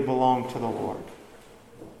really belong to the Lord.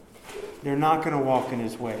 They're not going to walk in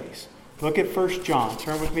His ways. Look at 1 John.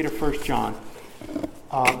 Turn with me to 1 John.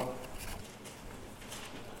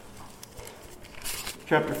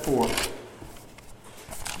 Chapter 4.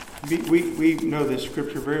 We know this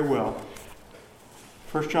scripture very well.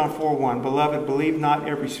 1 John 4:1. Beloved, believe not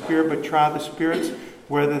every spirit, but try the spirits,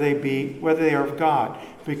 whether they are of God.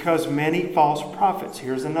 Because many false prophets.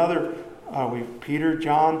 Here's another. Peter,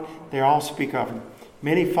 John, they all speak of them.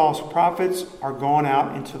 Many false prophets are gone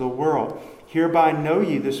out into the world. Hereby know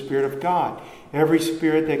ye the Spirit of God. Every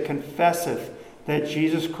spirit that confesseth that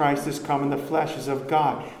Jesus Christ is come in the flesh is of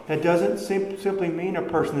God. That doesn't simply mean a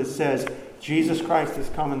person that says Jesus Christ is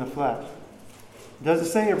come in the flesh. It doesn't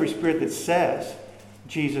say every spirit that says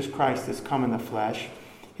Jesus Christ is come in the flesh.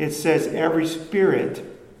 It says every spirit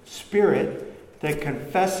that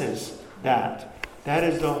confesses that. That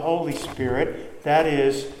is the Holy Spirit. That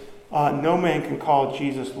is, no man can call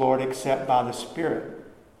Jesus Lord except by the Spirit,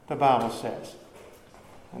 the Bible says.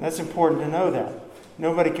 And that's important to know that.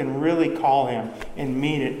 Nobody can really call Him and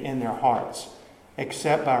mean it in their hearts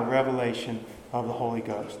except by revelation of the Holy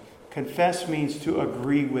Ghost. Confess means to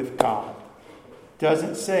agree with God. It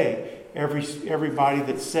doesn't say everybody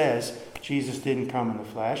that says Jesus didn't come in the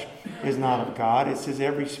flesh is not of God. It says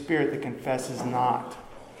every spirit that confesses not.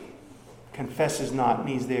 Confesses not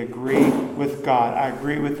means they agree with God. I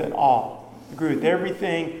agree with it all. I agree with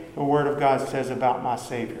everything the Word of God says about my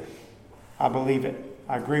Savior. I believe it.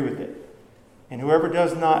 I agree with it. And whoever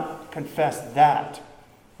does not confess that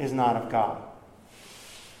is not of God.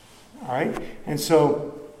 All right? And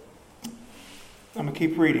so, I'm going to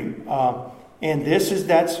keep reading. And this is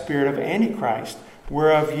that spirit of Antichrist,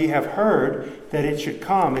 whereof ye have heard that it should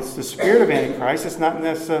come. It's the spirit of Antichrist. It's not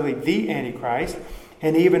necessarily the Antichrist.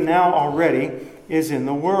 And even now already is in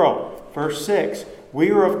the world. Verse 6, we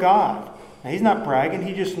are of God. Now he's not bragging.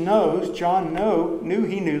 He just knows. John knew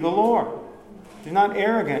he knew the Lord. He's not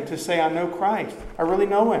arrogant to say, I know Christ. I really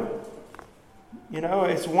know Him. You know,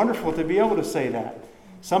 it's wonderful to be able to say that.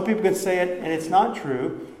 Some people can say it and it's not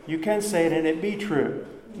true. You can say it and it be true.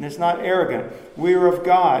 And it's not arrogant. We are of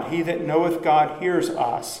God. He that knoweth God hears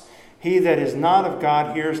us. He that is not of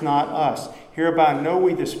God hears not us. Hereby know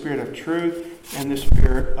we the spirit of truth and the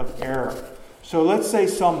spirit of error. So let's say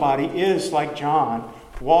somebody is like John,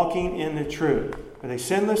 walking in the truth. Are they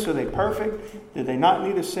sinless? Are they perfect? Did they not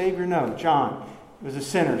need a Savior? No. John was a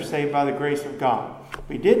sinner saved by the grace of God.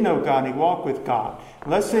 He did know God and he walked with God.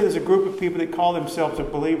 Let's say there's a group of people that call themselves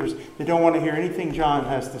believers that don't want to hear anything John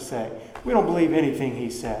has to say. We don't believe anything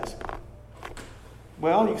he says.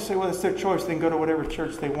 Well, you can say, well, it's their choice. They can go to whatever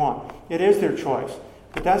church they want. It is their choice.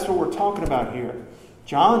 But that's what we're talking about here.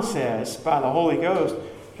 John says, by the Holy Ghost,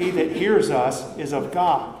 he that hears us is of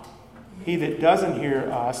God. He that doesn't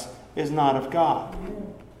hear us is not of God.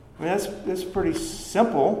 I mean, that's pretty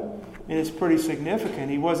simple, and it's pretty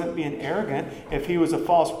significant. He wasn't being arrogant. If he was a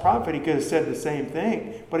false prophet, he could have said the same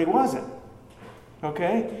thing, but he wasn't.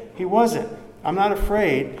 Okay? He wasn't. I'm not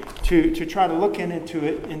afraid to try to look into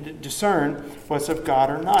it and to discern what's of God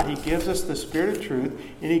or not. He gives us the Spirit of truth,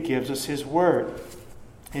 and He gives us His Word.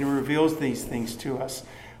 And He reveals these things to us.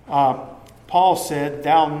 Paul said,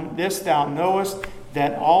 thou knowest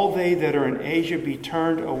that all they that are in Asia be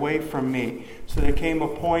turned away from me. So there came a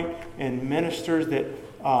point in ministers that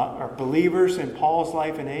are believers in Paul's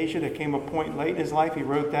life in Asia. There came a point late in his life. He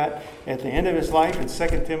wrote that at the end of his life in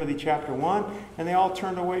 2 Timothy chapter 1. And they all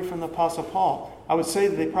turned away from the Apostle Paul. I would say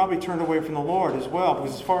that they probably turned away from the Lord as well.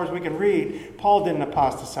 Because as far as we can read, Paul didn't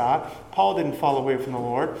apostatize. Paul didn't fall away from the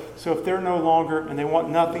Lord. So if they're no longer, and they want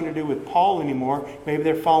nothing to do with Paul anymore, maybe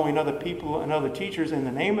they're following other people and other teachers in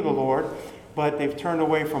the name of the Lord, but they've turned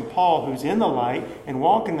away from Paul, who's in the light and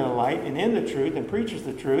walking in the light and in the truth and preaches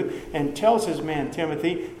the truth and tells his man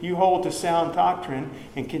Timothy, you hold to sound doctrine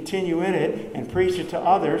and continue in it and preach it to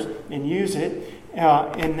others and use it.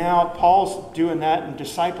 And now Paul's doing that and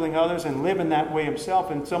discipling others and living that way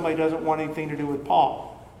himself, and somebody doesn't want anything to do with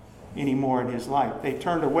Paul anymore in his life. They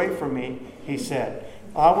turned away from me, he said.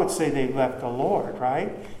 I would say they left the Lord,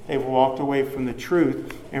 right? They've walked away from the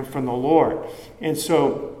truth and from the Lord. And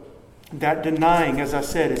so that denying, as I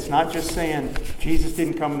said, it's not just saying Jesus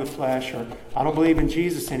didn't come in the flesh or I don't believe in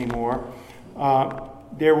Jesus anymore.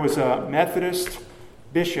 There was a Methodist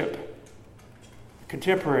bishop,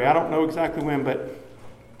 contemporary, I don't know exactly when, but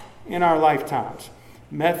in our lifetimes,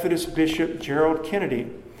 Methodist Bishop Gerald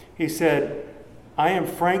Kennedy. He said, I am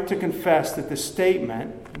frank to confess that the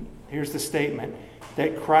statement, here's the statement,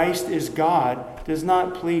 that Christ is God does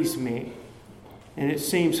not please me, and it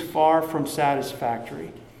seems far from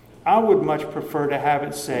satisfactory. I would much prefer to have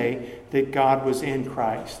it say that God was in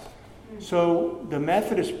Christ. So the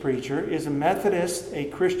Methodist preacher, is a Methodist a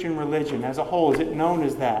Christian religion as a whole? Is it known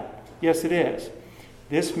as that? Yes, it is.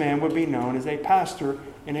 This man would be known as a pastor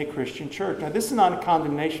in a Christian church. Now, this is not a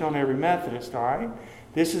condemnation on every Methodist, all right?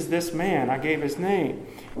 This is this man. I gave his name,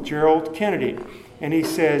 Gerald Kennedy. And he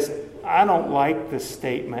says, I don't like the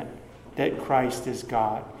statement that Christ is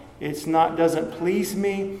God. It's not, doesn't please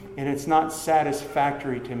me, and it's not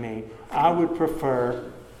satisfactory to me. I would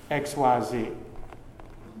prefer XYZ.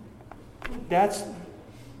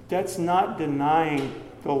 That's not denying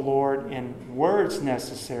the Lord in words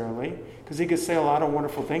necessarily, because he could say a lot of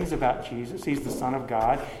wonderful things about Jesus. He's the Son of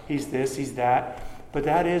God. He's this, he's that. But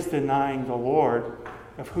that is denying the Lord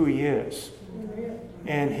of who he is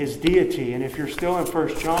and his deity. And if you're still in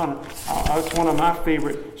 1 John, that's one of my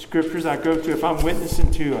favorite scriptures I go to if I'm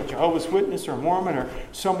witnessing to a Jehovah's Witness or Mormon or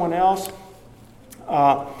someone else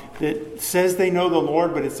that says they know the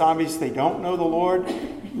Lord, but it's obvious they don't know the Lord.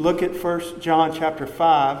 Look at 1 John chapter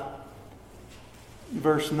 5,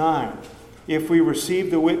 verse 9. If we receive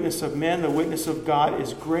the witness of men, the witness of God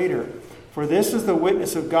is greater. For this is the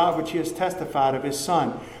witness of God which he has testified of his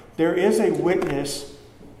Son. There is a witness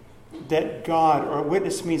that God, or a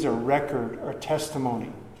witness means a record or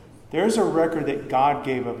testimony. There's a record that God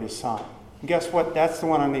gave of his Son. And guess what? That's the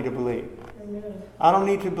one I need to believe. Amen. I don't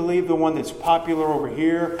need to believe the one that's popular over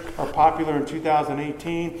here, or popular in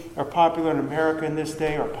 2018, or popular in America in this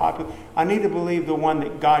day, or popular. I need to believe the one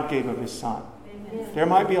that God gave of his Son. Amen. There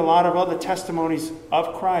might be a lot of other testimonies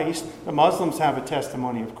of Christ. The Muslims have a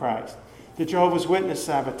testimony of Christ. The Jehovah's Witnesses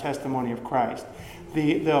have a testimony of Christ.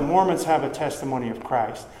 The Mormons have a testimony of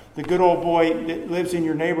Christ. The good old boy that lives in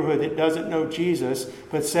your neighborhood that doesn't know Jesus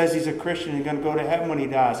but says he's a Christian and going to go to heaven when he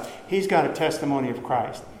dies, he's got a testimony of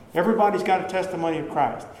Christ. Everybody's got a testimony of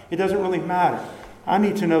Christ. It doesn't really matter. I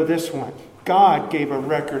need to know this one. God gave a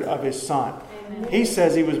record of his Son. Amen. He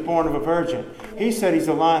says he was born of a virgin. He said he's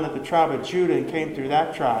the Lion of the tribe of Judah and came through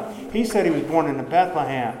that tribe. He said he was born in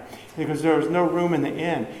Bethlehem because there was no room in the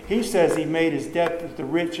inn. He says he made his death with the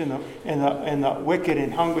rich and the wicked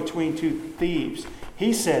and hung between two thieves.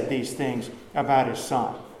 He said these things about his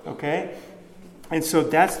Son. Okay? And so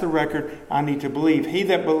that's the record I need to believe. He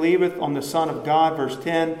that believeth on the Son of God, verse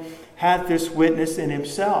 10, hath this witness in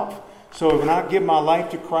himself. So when I give my life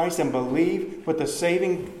to Christ and believe with the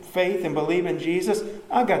saving faith and believe in Jesus,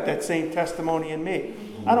 I got that same testimony in me.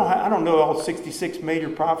 I don't know all 66 major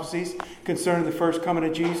prophecies concerning the first coming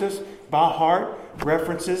of Jesus by heart,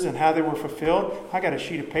 references and how they were fulfilled. I got a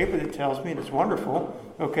sheet of paper that tells me, and it's wonderful.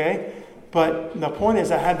 Okay? But the point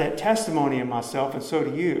is, I have that testimony in myself, and so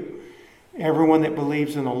do you. Everyone that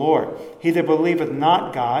believes in the Lord. He that believeth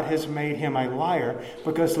not God has made him a liar,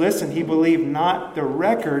 because, listen, he believed not the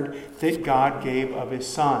record that God gave of his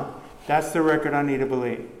Son. That's the record I need to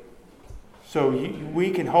believe. So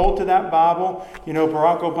we can hold to that Bible. You know,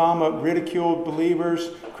 Barack Obama ridiculed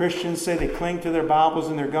believers. Christians say they cling to their Bibles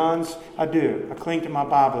and their guns. I do. I cling to my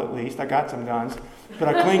Bible at least. I got some guns. But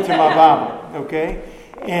I cling to my Bible, okay?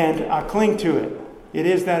 And I cling to it. It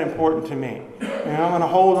is that important to me. And I'm going to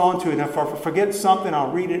hold on to it. And if I forget something,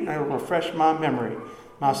 I'll read it and it'll refresh my memory,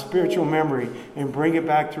 my spiritual memory, and bring it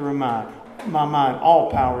back to my mind.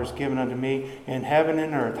 All power is given unto me in heaven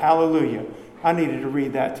and earth. Hallelujah. I needed to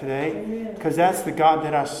read that today because that's the God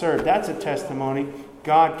that I serve. That's a testimony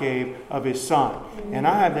God gave of his Son. And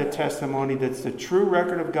I have that testimony that's the true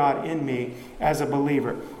record of God in me as a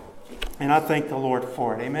believer. And I thank the Lord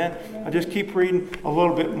for it. Amen. I'll just keep reading a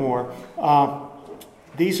little bit more.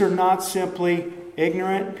 These are not simply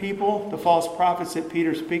ignorant people, the false prophets that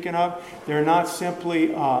Peter's speaking of. They're not simply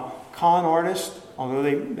con artists,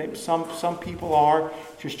 although some people are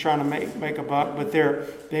just trying to make a buck, but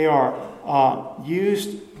they are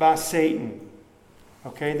used by Satan.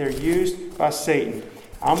 Okay, they're used by Satan.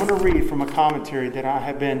 I'm going to read from a commentary that I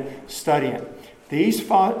have been studying. These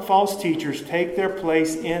false teachers take their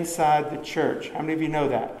place inside the church. How many of you know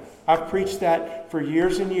that? I've preached that for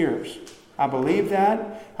years and years. I believe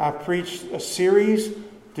that. I've preached a series,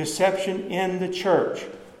 Deception in the Church.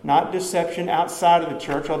 Not deception outside of the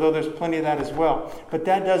church, although there's plenty of that as well. But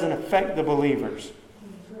that doesn't affect the believers.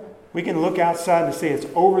 We can look outside and say, it's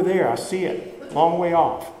over there. I see it. Long way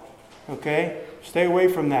off. Okay? Stay away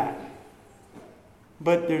from that.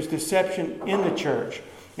 But there's deception in the church.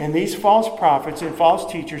 And these false prophets and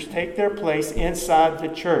false teachers take their place inside the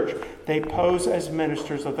church. They pose as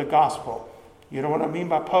ministers of the gospel. You know what I mean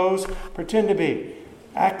by pose? Pretend to be.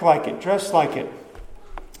 Act like it. Dress like it.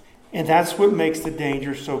 And that's what makes the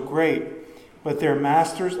danger so great. But they're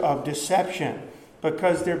masters of deception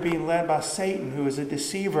because they're being led by Satan, who is a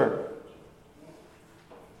deceiver.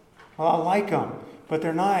 Well, I like them, but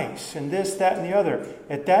they're nice, and this, that, and the other.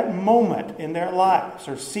 At that moment in their lives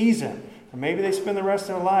or season, or maybe they spend the rest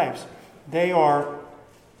of their lives, they are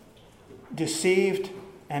deceived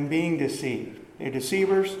and being deceived. They're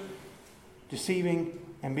deceivers, deceiving,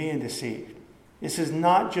 and being deceived. This is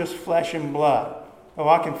not just flesh and blood. Oh,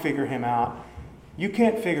 I can figure him out. You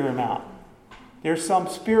can't figure him out. There's some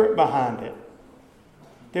spirit behind it.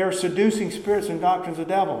 There are seducing spirits and doctrines of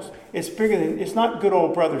devils. It's bigger than, it's not good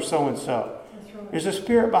old brother so-and-so. There's a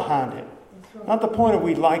spirit behind it. Not the point of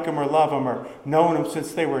we like them or love them or known them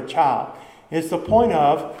since they were a child. It's the point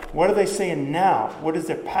of, what are they saying now? What is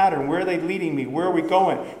their pattern? Where are they leading me? Where are we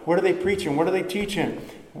going? What are they preaching? What are they teaching?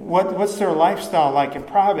 What's their lifestyle like in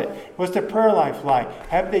private? What's their prayer life like?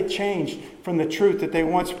 Have they changed from the truth that they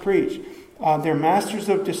once preached? They're masters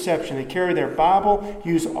of deception. They carry their Bible,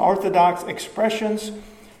 use orthodox expressions,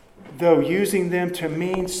 though using them to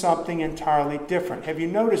mean something entirely different. Have you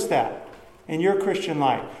noticed that in your Christian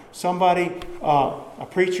life? Somebody, a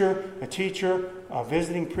preacher, a teacher, a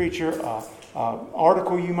visiting preacher,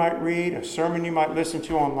 article you might read, a sermon you might listen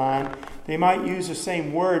to online, they might use the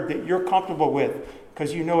same word that you're comfortable with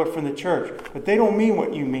because you know it from the church, but they don't mean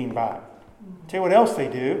what you mean by it. Tell you what else they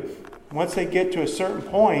do. Once they get to a certain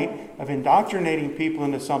point of indoctrinating people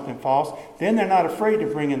into something false, then they're not afraid to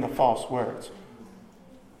bring in the false words.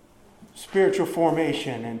 Spiritual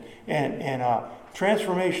formation and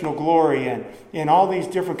transformational glory and all these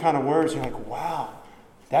different kind of words. You're like, wow,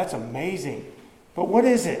 that's amazing. But what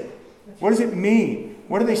is it? What does it mean?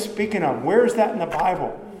 What are they speaking of? Where is that in the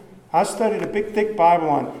Bible? I studied a big, thick Bible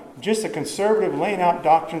on just a conservative laying out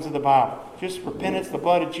doctrines of the Bible. Just repentance, the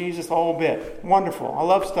blood of Jesus, the whole bit. Wonderful. I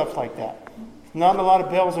love stuff like that. Not a lot of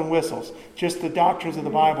bells and whistles. Just the doctrines of the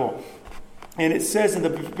Bible. And it says in the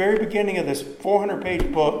very beginning of this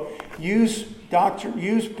 400-page book, use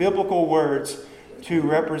biblical words to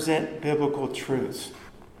represent biblical truths.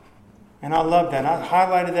 And I love that. I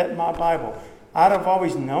highlighted that in my Bible. I'd have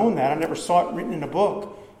always known that. I never saw it written in a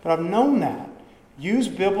book. But I've known that. Use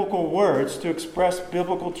biblical words to express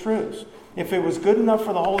biblical truths. If it was good enough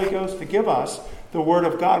for the Holy Ghost to give us the Word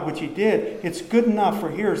of God, which He did, it's good enough for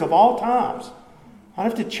hearers of all times. I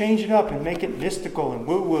have to change it up and make it mystical and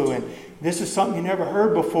woo-woo, and this is something you never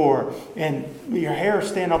heard before, and your hair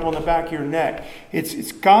stand up on the back of your neck.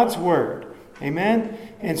 It's God's Word. Amen?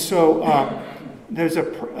 And so there's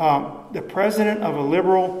the president of a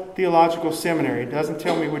liberal theological seminary. It doesn't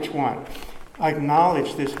tell me which one. I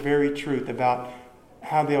acknowledge this very truth about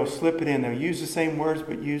how they'll slip it in. They'll use the same words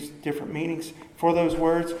but use different meanings for those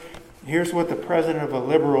words. Here's what the president of a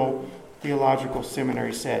liberal theological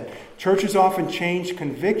seminary said. Churches often change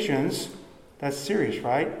convictions. That's serious,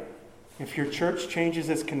 right? If your church changes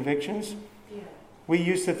its convictions. We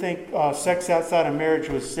used to think sex outside of marriage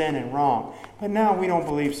was sin and wrong. But now we don't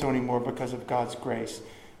believe so anymore because of God's grace.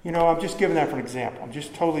 You know, I'm just giving that for an example. I'm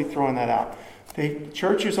just totally throwing that out.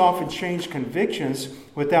 Churches often change convictions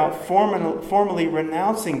without formally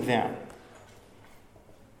renouncing them.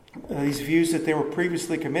 These views that they were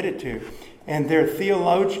previously committed to. And their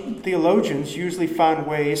theologians usually find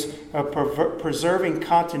ways of preserving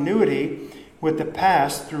continuity with the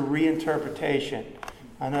past through reinterpretation.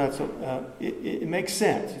 I know it makes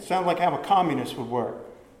sense. It sounds like how a communist would work.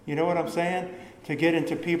 You know what I'm saying? To get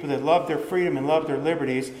into people that love their freedom and love their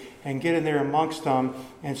liberties and get in there amongst them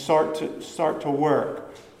and start to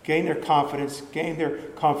work. Gain their confidence, gain their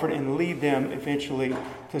comfort, and lead them eventually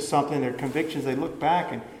to something, their convictions. They look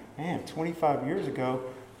back and, man, 25 years ago,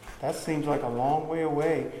 that seems like a long way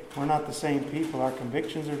away. We're not the same people. Our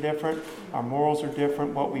convictions are different. Our morals are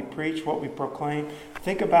different. What we preach, what we proclaim.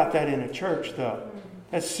 Think about that in a church, though.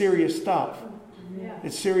 That's serious stuff.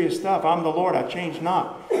 It's serious stuff. I'm the Lord, I change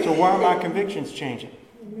not. So why are my convictions changing?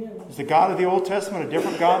 Is the God of the Old Testament a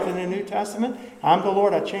different God than the New Testament? I'm the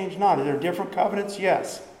Lord, I change not. Are there different covenants?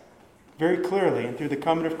 Yes. Very clearly. And through the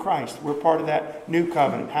covenant of Christ, we're part of that new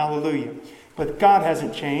covenant. Hallelujah. But God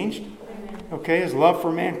hasn't changed. Okay, His love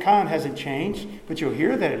for mankind hasn't changed. But you'll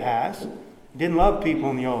hear that it has. He didn't love people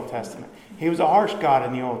in the Old Testament. He was a harsh God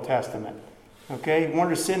in the Old Testament. Okay, He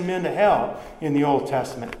wanted to send men to hell in the Old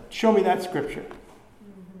Testament. Show me that scripture.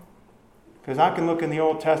 Because I can look in the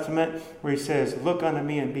Old Testament where He says, look unto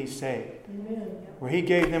me and be saved. Amen. Where He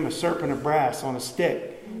gave them a serpent of brass on a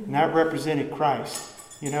stick. And that represented Christ.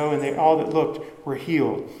 You know, and all that looked were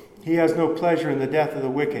healed. He has no pleasure in the death of the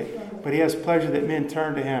wicked. But He has pleasure that men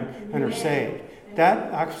turn to Him and are saved.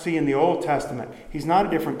 That I see in the Old Testament. He's not a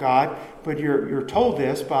different God, but you're told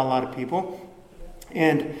this by a lot of people.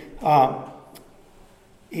 And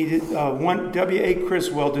W.A.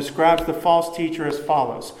 Criswell describes the false teacher as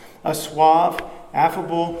follows: a suave,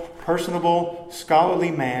 affable, personable,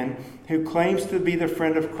 scholarly man who claims to be the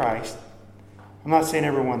friend of Christ. I'm not saying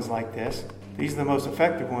everyone's like this. These are the most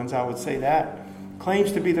effective ones, I would say that.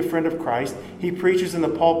 Claims to be the friend of Christ. He preaches in the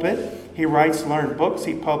pulpit. He writes learned books.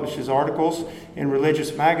 He publishes articles in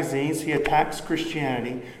religious magazines. He attacks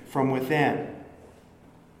Christianity from within.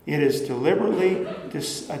 It is deliberate,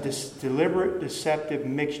 deceptive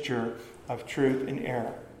mixture of truth and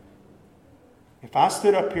error. If I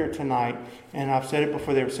stood up here tonight, and I've said it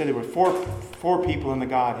before, they said there were four people in the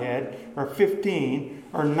Godhead, or 15,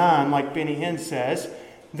 or 9, like Benny Hinn says,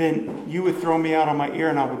 then you would throw me out on my ear,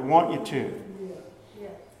 and I would want you to.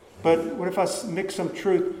 But what if I mix some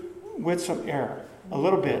truth with some error? A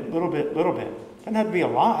little bit. Doesn't have to be a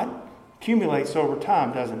lot. Accumulates over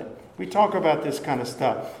time, doesn't it? We talk about this kind of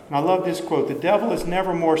stuff. And I love this quote: the devil is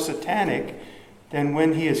never more satanic than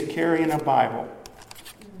when he is carrying a Bible.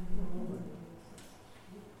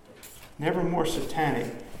 Never more satanic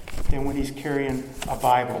than when he's carrying a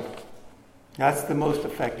Bible. That's the most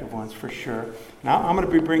effective ones for sure. Now, I'm going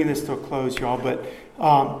to be bringing this to a close, y'all, but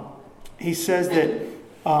he says that,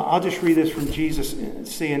 I'll just read this from Jesus,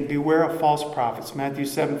 saying, beware of false prophets, Matthew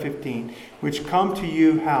 7:15, which come to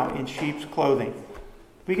you, how? In sheep's clothing.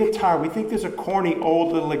 We get tired. We think these are corny,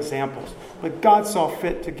 old little examples, but God saw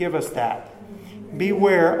fit to give us that.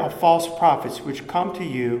 Beware of false prophets, which come to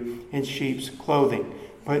you in sheep's clothing,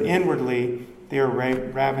 but inwardly they are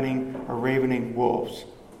ravening wolves.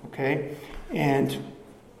 Okay? And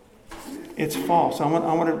it's false. I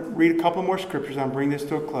want to read a couple more scriptures. I'll bring this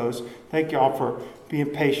to a close. Thank you all for being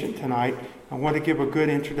patient tonight. I want to give a good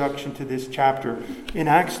introduction to this chapter. In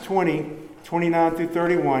Acts 20, 29 through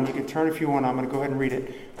 31, you can turn if you want. I'm going to go ahead and read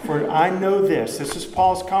it. For I know this. This is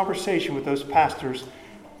Paul's conversation with those pastors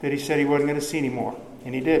that he said he wasn't going to see anymore.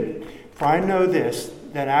 And he didn't. For I know this,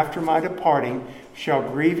 that after my departing shall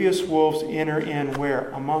grievous wolves enter in where?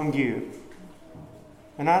 Among you.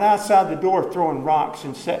 And not outside the door throwing rocks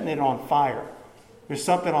and setting it on fire. There's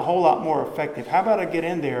something a whole lot more effective. How about I get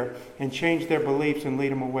in there and change their beliefs and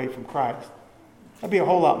lead them away from Christ? That'd be a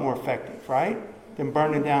whole lot more effective, right? Than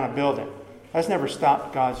burning down a building. That's never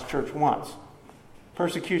stopped God's church once.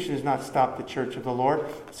 Persecution has not stopped the church of the Lord.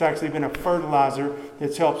 It's actually been a fertilizer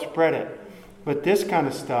that's helped spread it. But this kind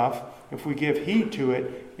of stuff, if we give heed to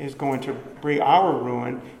it, is going to bring our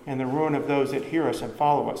ruin and the ruin of those that hear us and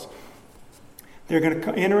follow us. They're going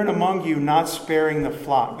to enter in among you, not sparing the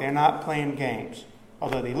flock. They're not playing games,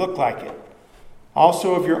 although they look like it.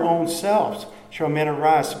 Also of your own selves shall men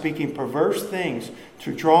arise, speaking perverse things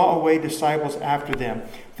to draw away disciples after them.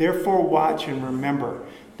 Therefore watch and remember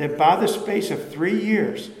that by the space of 3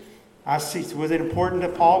 years, I see. Was it important to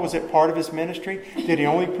Paul? Was it part of his ministry? Did he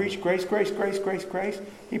only preach grace, grace, grace, grace, grace?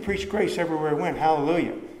 He preached grace everywhere he went.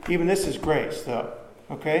 Hallelujah. Even this is grace, though.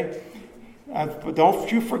 Okay? But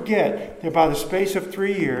don't you forget that by the space of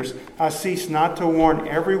 3 years, I cease not to warn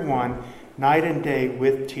everyone night and day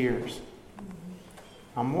with tears.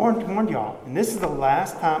 I'm warned y'all. And this is the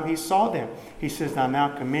last time he saw them. He says, I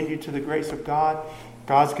now commend you to the grace of God.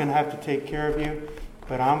 God's going to have to take care of you.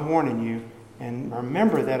 But I'm warning you. And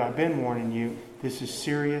remember that I've been warning you. This is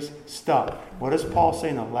serious stuff. What does Paul say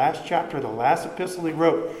in the last chapter, the last epistle he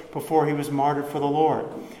wrote before he was martyred for the Lord?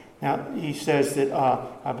 Now, he says that,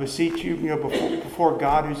 I beseech you, before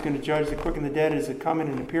God, who's going to judge the quick and the dead, is it coming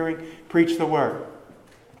and appearing, preach the word.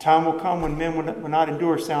 The time will come when men will not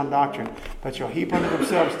endure sound doctrine, but shall heap unto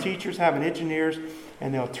themselves teachers having itching ears,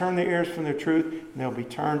 and they'll turn their ears from the truth, and they'll be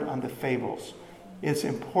turned unto fables. It's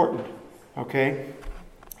important, okay?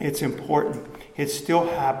 It's important. It still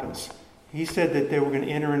happens. He said that they were going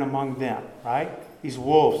to enter in among them, right? These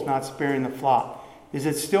wolves not sparing the flock. Is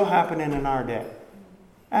it still happening in our day?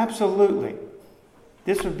 Absolutely.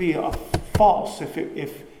 This would be a false if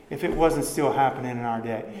it wasn't still happening in our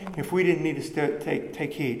day. If we didn't need to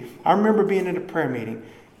take heed. I remember being at a prayer meeting,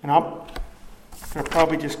 and I'll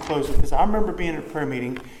probably just close with this. I remember being at a prayer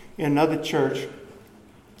meeting in another church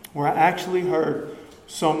where I actually heard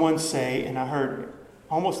someone say, and I heard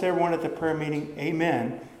almost everyone at the prayer meeting,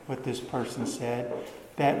 amen, what this person said,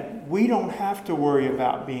 that we don't have to worry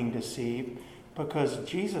about being deceived because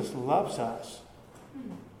Jesus loves us.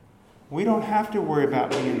 We don't have to worry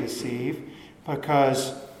about being deceived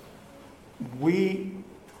because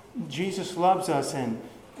Jesus loves us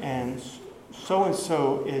and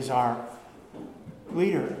so is our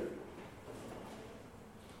leader.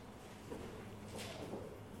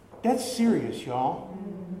 That's serious, y'all.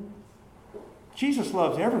 Jesus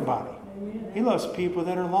loves everybody. He loves people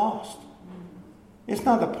that are lost. It's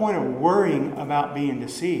not the point of worrying about being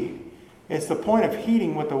deceived. It's the point of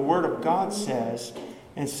heeding what the Word of God says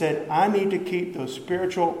and said, I need to keep those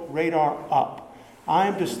spiritual radar up. I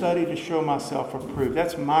am to study to show myself approved.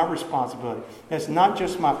 That's my responsibility. That's not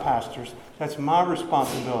just my pastor's. That's my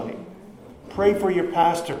responsibility. Pray for your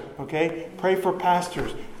pastor, okay? Pray for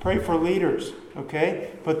pastors. Pray for leaders, okay?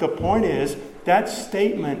 But the point is, that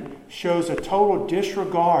statement shows a total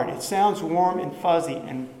disregard. It sounds warm and fuzzy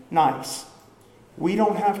and nice. We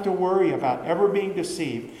don't have to worry about ever being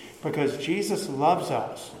deceived because Jesus loves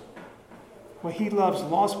us. Well, he loves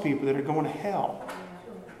lost people that are going to hell.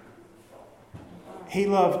 He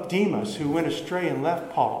loved Demas, who went astray and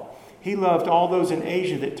left Paul. He loved all those in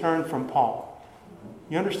Asia that turned from Paul.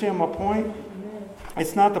 You understand my point?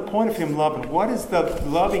 It's not the point of him loving. What is the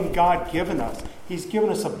loving God given us? He's given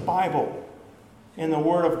us a Bible in the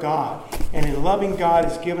Word of God. And in loving God,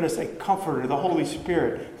 He's given us a comforter, the Holy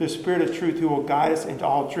Spirit, the Spirit of truth who will guide us into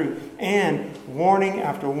all truth. And warning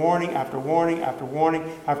after warning after warning after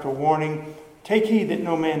warning after warning. Take heed that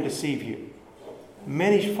no man deceive you.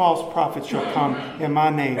 Many false prophets shall come in my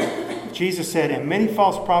name. Jesus said, and many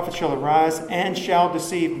false prophets shall arise and shall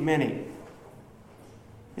deceive many.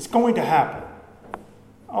 It's going to happen.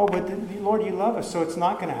 Oh, but Lord, you love us, so it's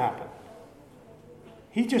not going to happen.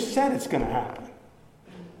 He just said it's going to happen.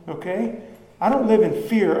 Okay? I don't live in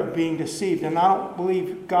fear of being deceived, and I don't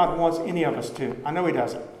believe God wants any of us to. I know He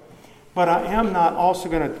doesn't. But I am not also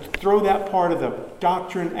going to throw that part of the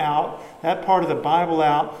doctrine out, that part of the Bible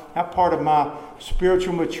out, that part of my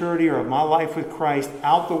spiritual maturity or of my life with Christ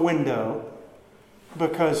out the window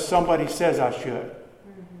because somebody says I should.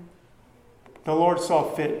 The Lord saw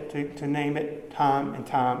fit to name it time and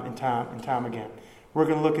time and time and time again. We're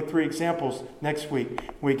going to look at 3 examples next week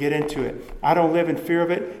when we get into it. I don't live in fear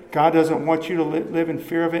of it. God doesn't want you to live in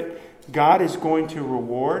fear of it. God is going to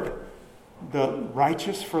reward the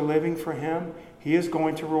righteous for living for Him. He is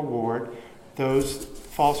going to reward those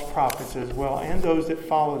false prophets as well and those that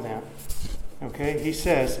follow them. Okay? He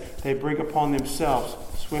says they bring upon themselves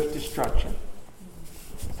swift destruction.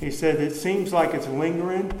 He said it seems like it's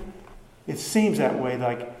lingering. It seems that way.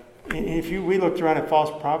 Like we looked around at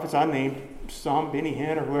false prophets. I named some, Benny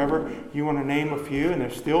Hinn or whoever. You want to name a few, and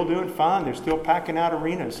they're still doing fine. They're still packing out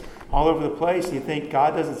arenas all over the place. You think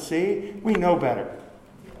God doesn't see? We know better.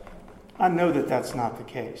 I know that that's not the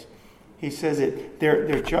case. He says it.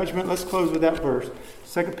 Their judgment. Let's close with that verse.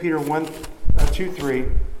 2 Peter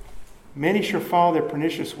 1:2-3. Many shall follow their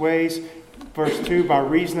pernicious ways. Verse 2, by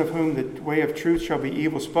reason of whom the way of truth shall be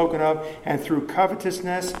evil spoken of, and through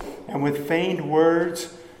covetousness and with feigned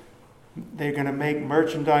words, they're going to make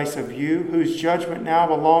merchandise of you, whose judgment now of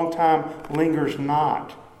a long time lingers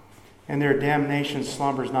not, and their damnation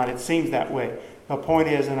slumbers not. It seems that way. The point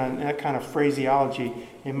is, and that kind of phraseology,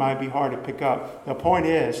 it might be hard to pick up. The point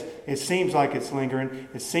is, it seems like it's lingering.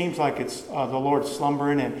 It seems like it's the Lord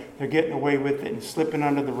slumbering, and they're getting away with it and slipping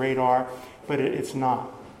under the radar, but it's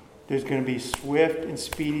not. There's going to be swift and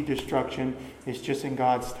speedy destruction. It's just in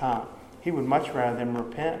God's time. He would much rather them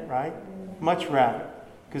repent, right? Much rather.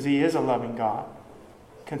 Because He is a loving God.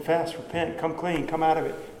 Confess, repent, come clean, come out of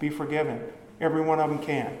it, be forgiven. Every one of them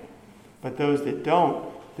can. But those that don't,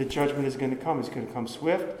 the judgment is going to come. It's going to come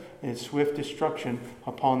swift, and it's swift destruction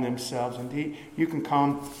upon themselves. Indeed, you can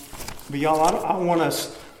come. But y'all, I want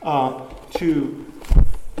us to...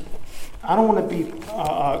 I don't want to be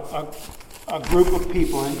a group of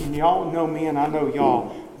people, and y'all know me and I know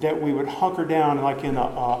y'all, that we would hunker down like in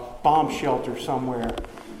a bomb shelter somewhere,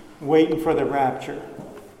 waiting for the rapture.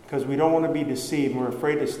 Because we don't want to be deceived. We're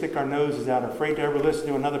afraid to stick our noses out, afraid to ever listen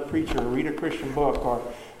to another preacher or read a Christian book or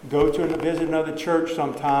go to visit another church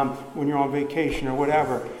sometime when you're on vacation or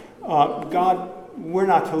whatever. God, we're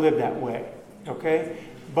not to live that way, okay?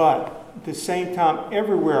 But at the same time,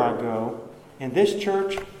 everywhere I go, in this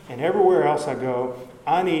church and everywhere else I go,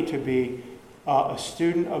 I need to be a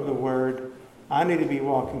student of the Word. I need to be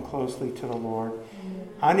walking closely to the Lord.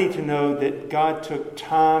 I need to know that God took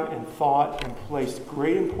time and thought and placed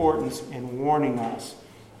great importance in warning us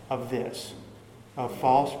of this, of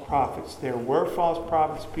false prophets. There were false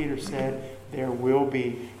prophets, Peter said. There will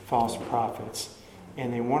be false prophets.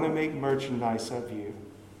 And they want to make merchandise of you.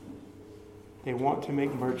 They want to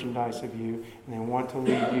make merchandise of you, and they want to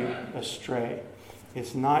lead you astray.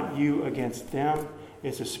 It's not you against them.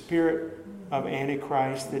 It's a spirit of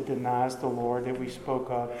Antichrist that denies the Lord that we spoke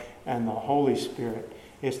of, and the Holy Spirit.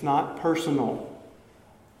 It's not personal.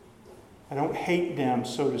 I don't hate them,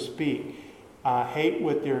 so to speak. I hate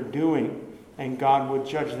what they're doing, and God will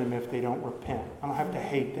judge them if they don't repent. I don't have to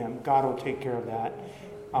hate them. God will take care of that.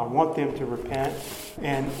 want them to repent.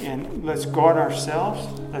 And let's guard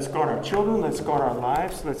ourselves. Let's guard our children. Let's guard our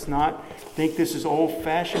lives. Let's not think this is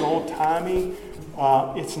old-fashioned, old-timey.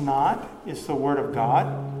 It's not. It's the Word of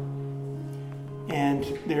God.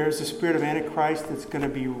 And there's a spirit of Antichrist that's going to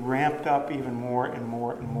be ramped up even more and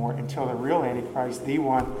more and more until the real Antichrist, the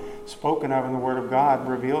one spoken of in the Word of God,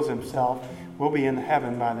 reveals himself. We'll be in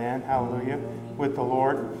heaven by then, hallelujah, with the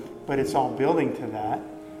Lord. But it's all building to that,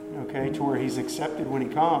 okay, to where he's accepted when he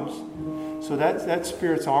comes. So that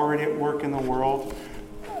spirit's already at work in the world.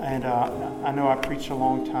 And I know I preached a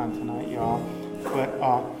long time tonight, y'all. But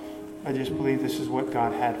I just believe this is what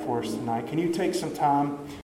God had for us tonight. Can you take some time?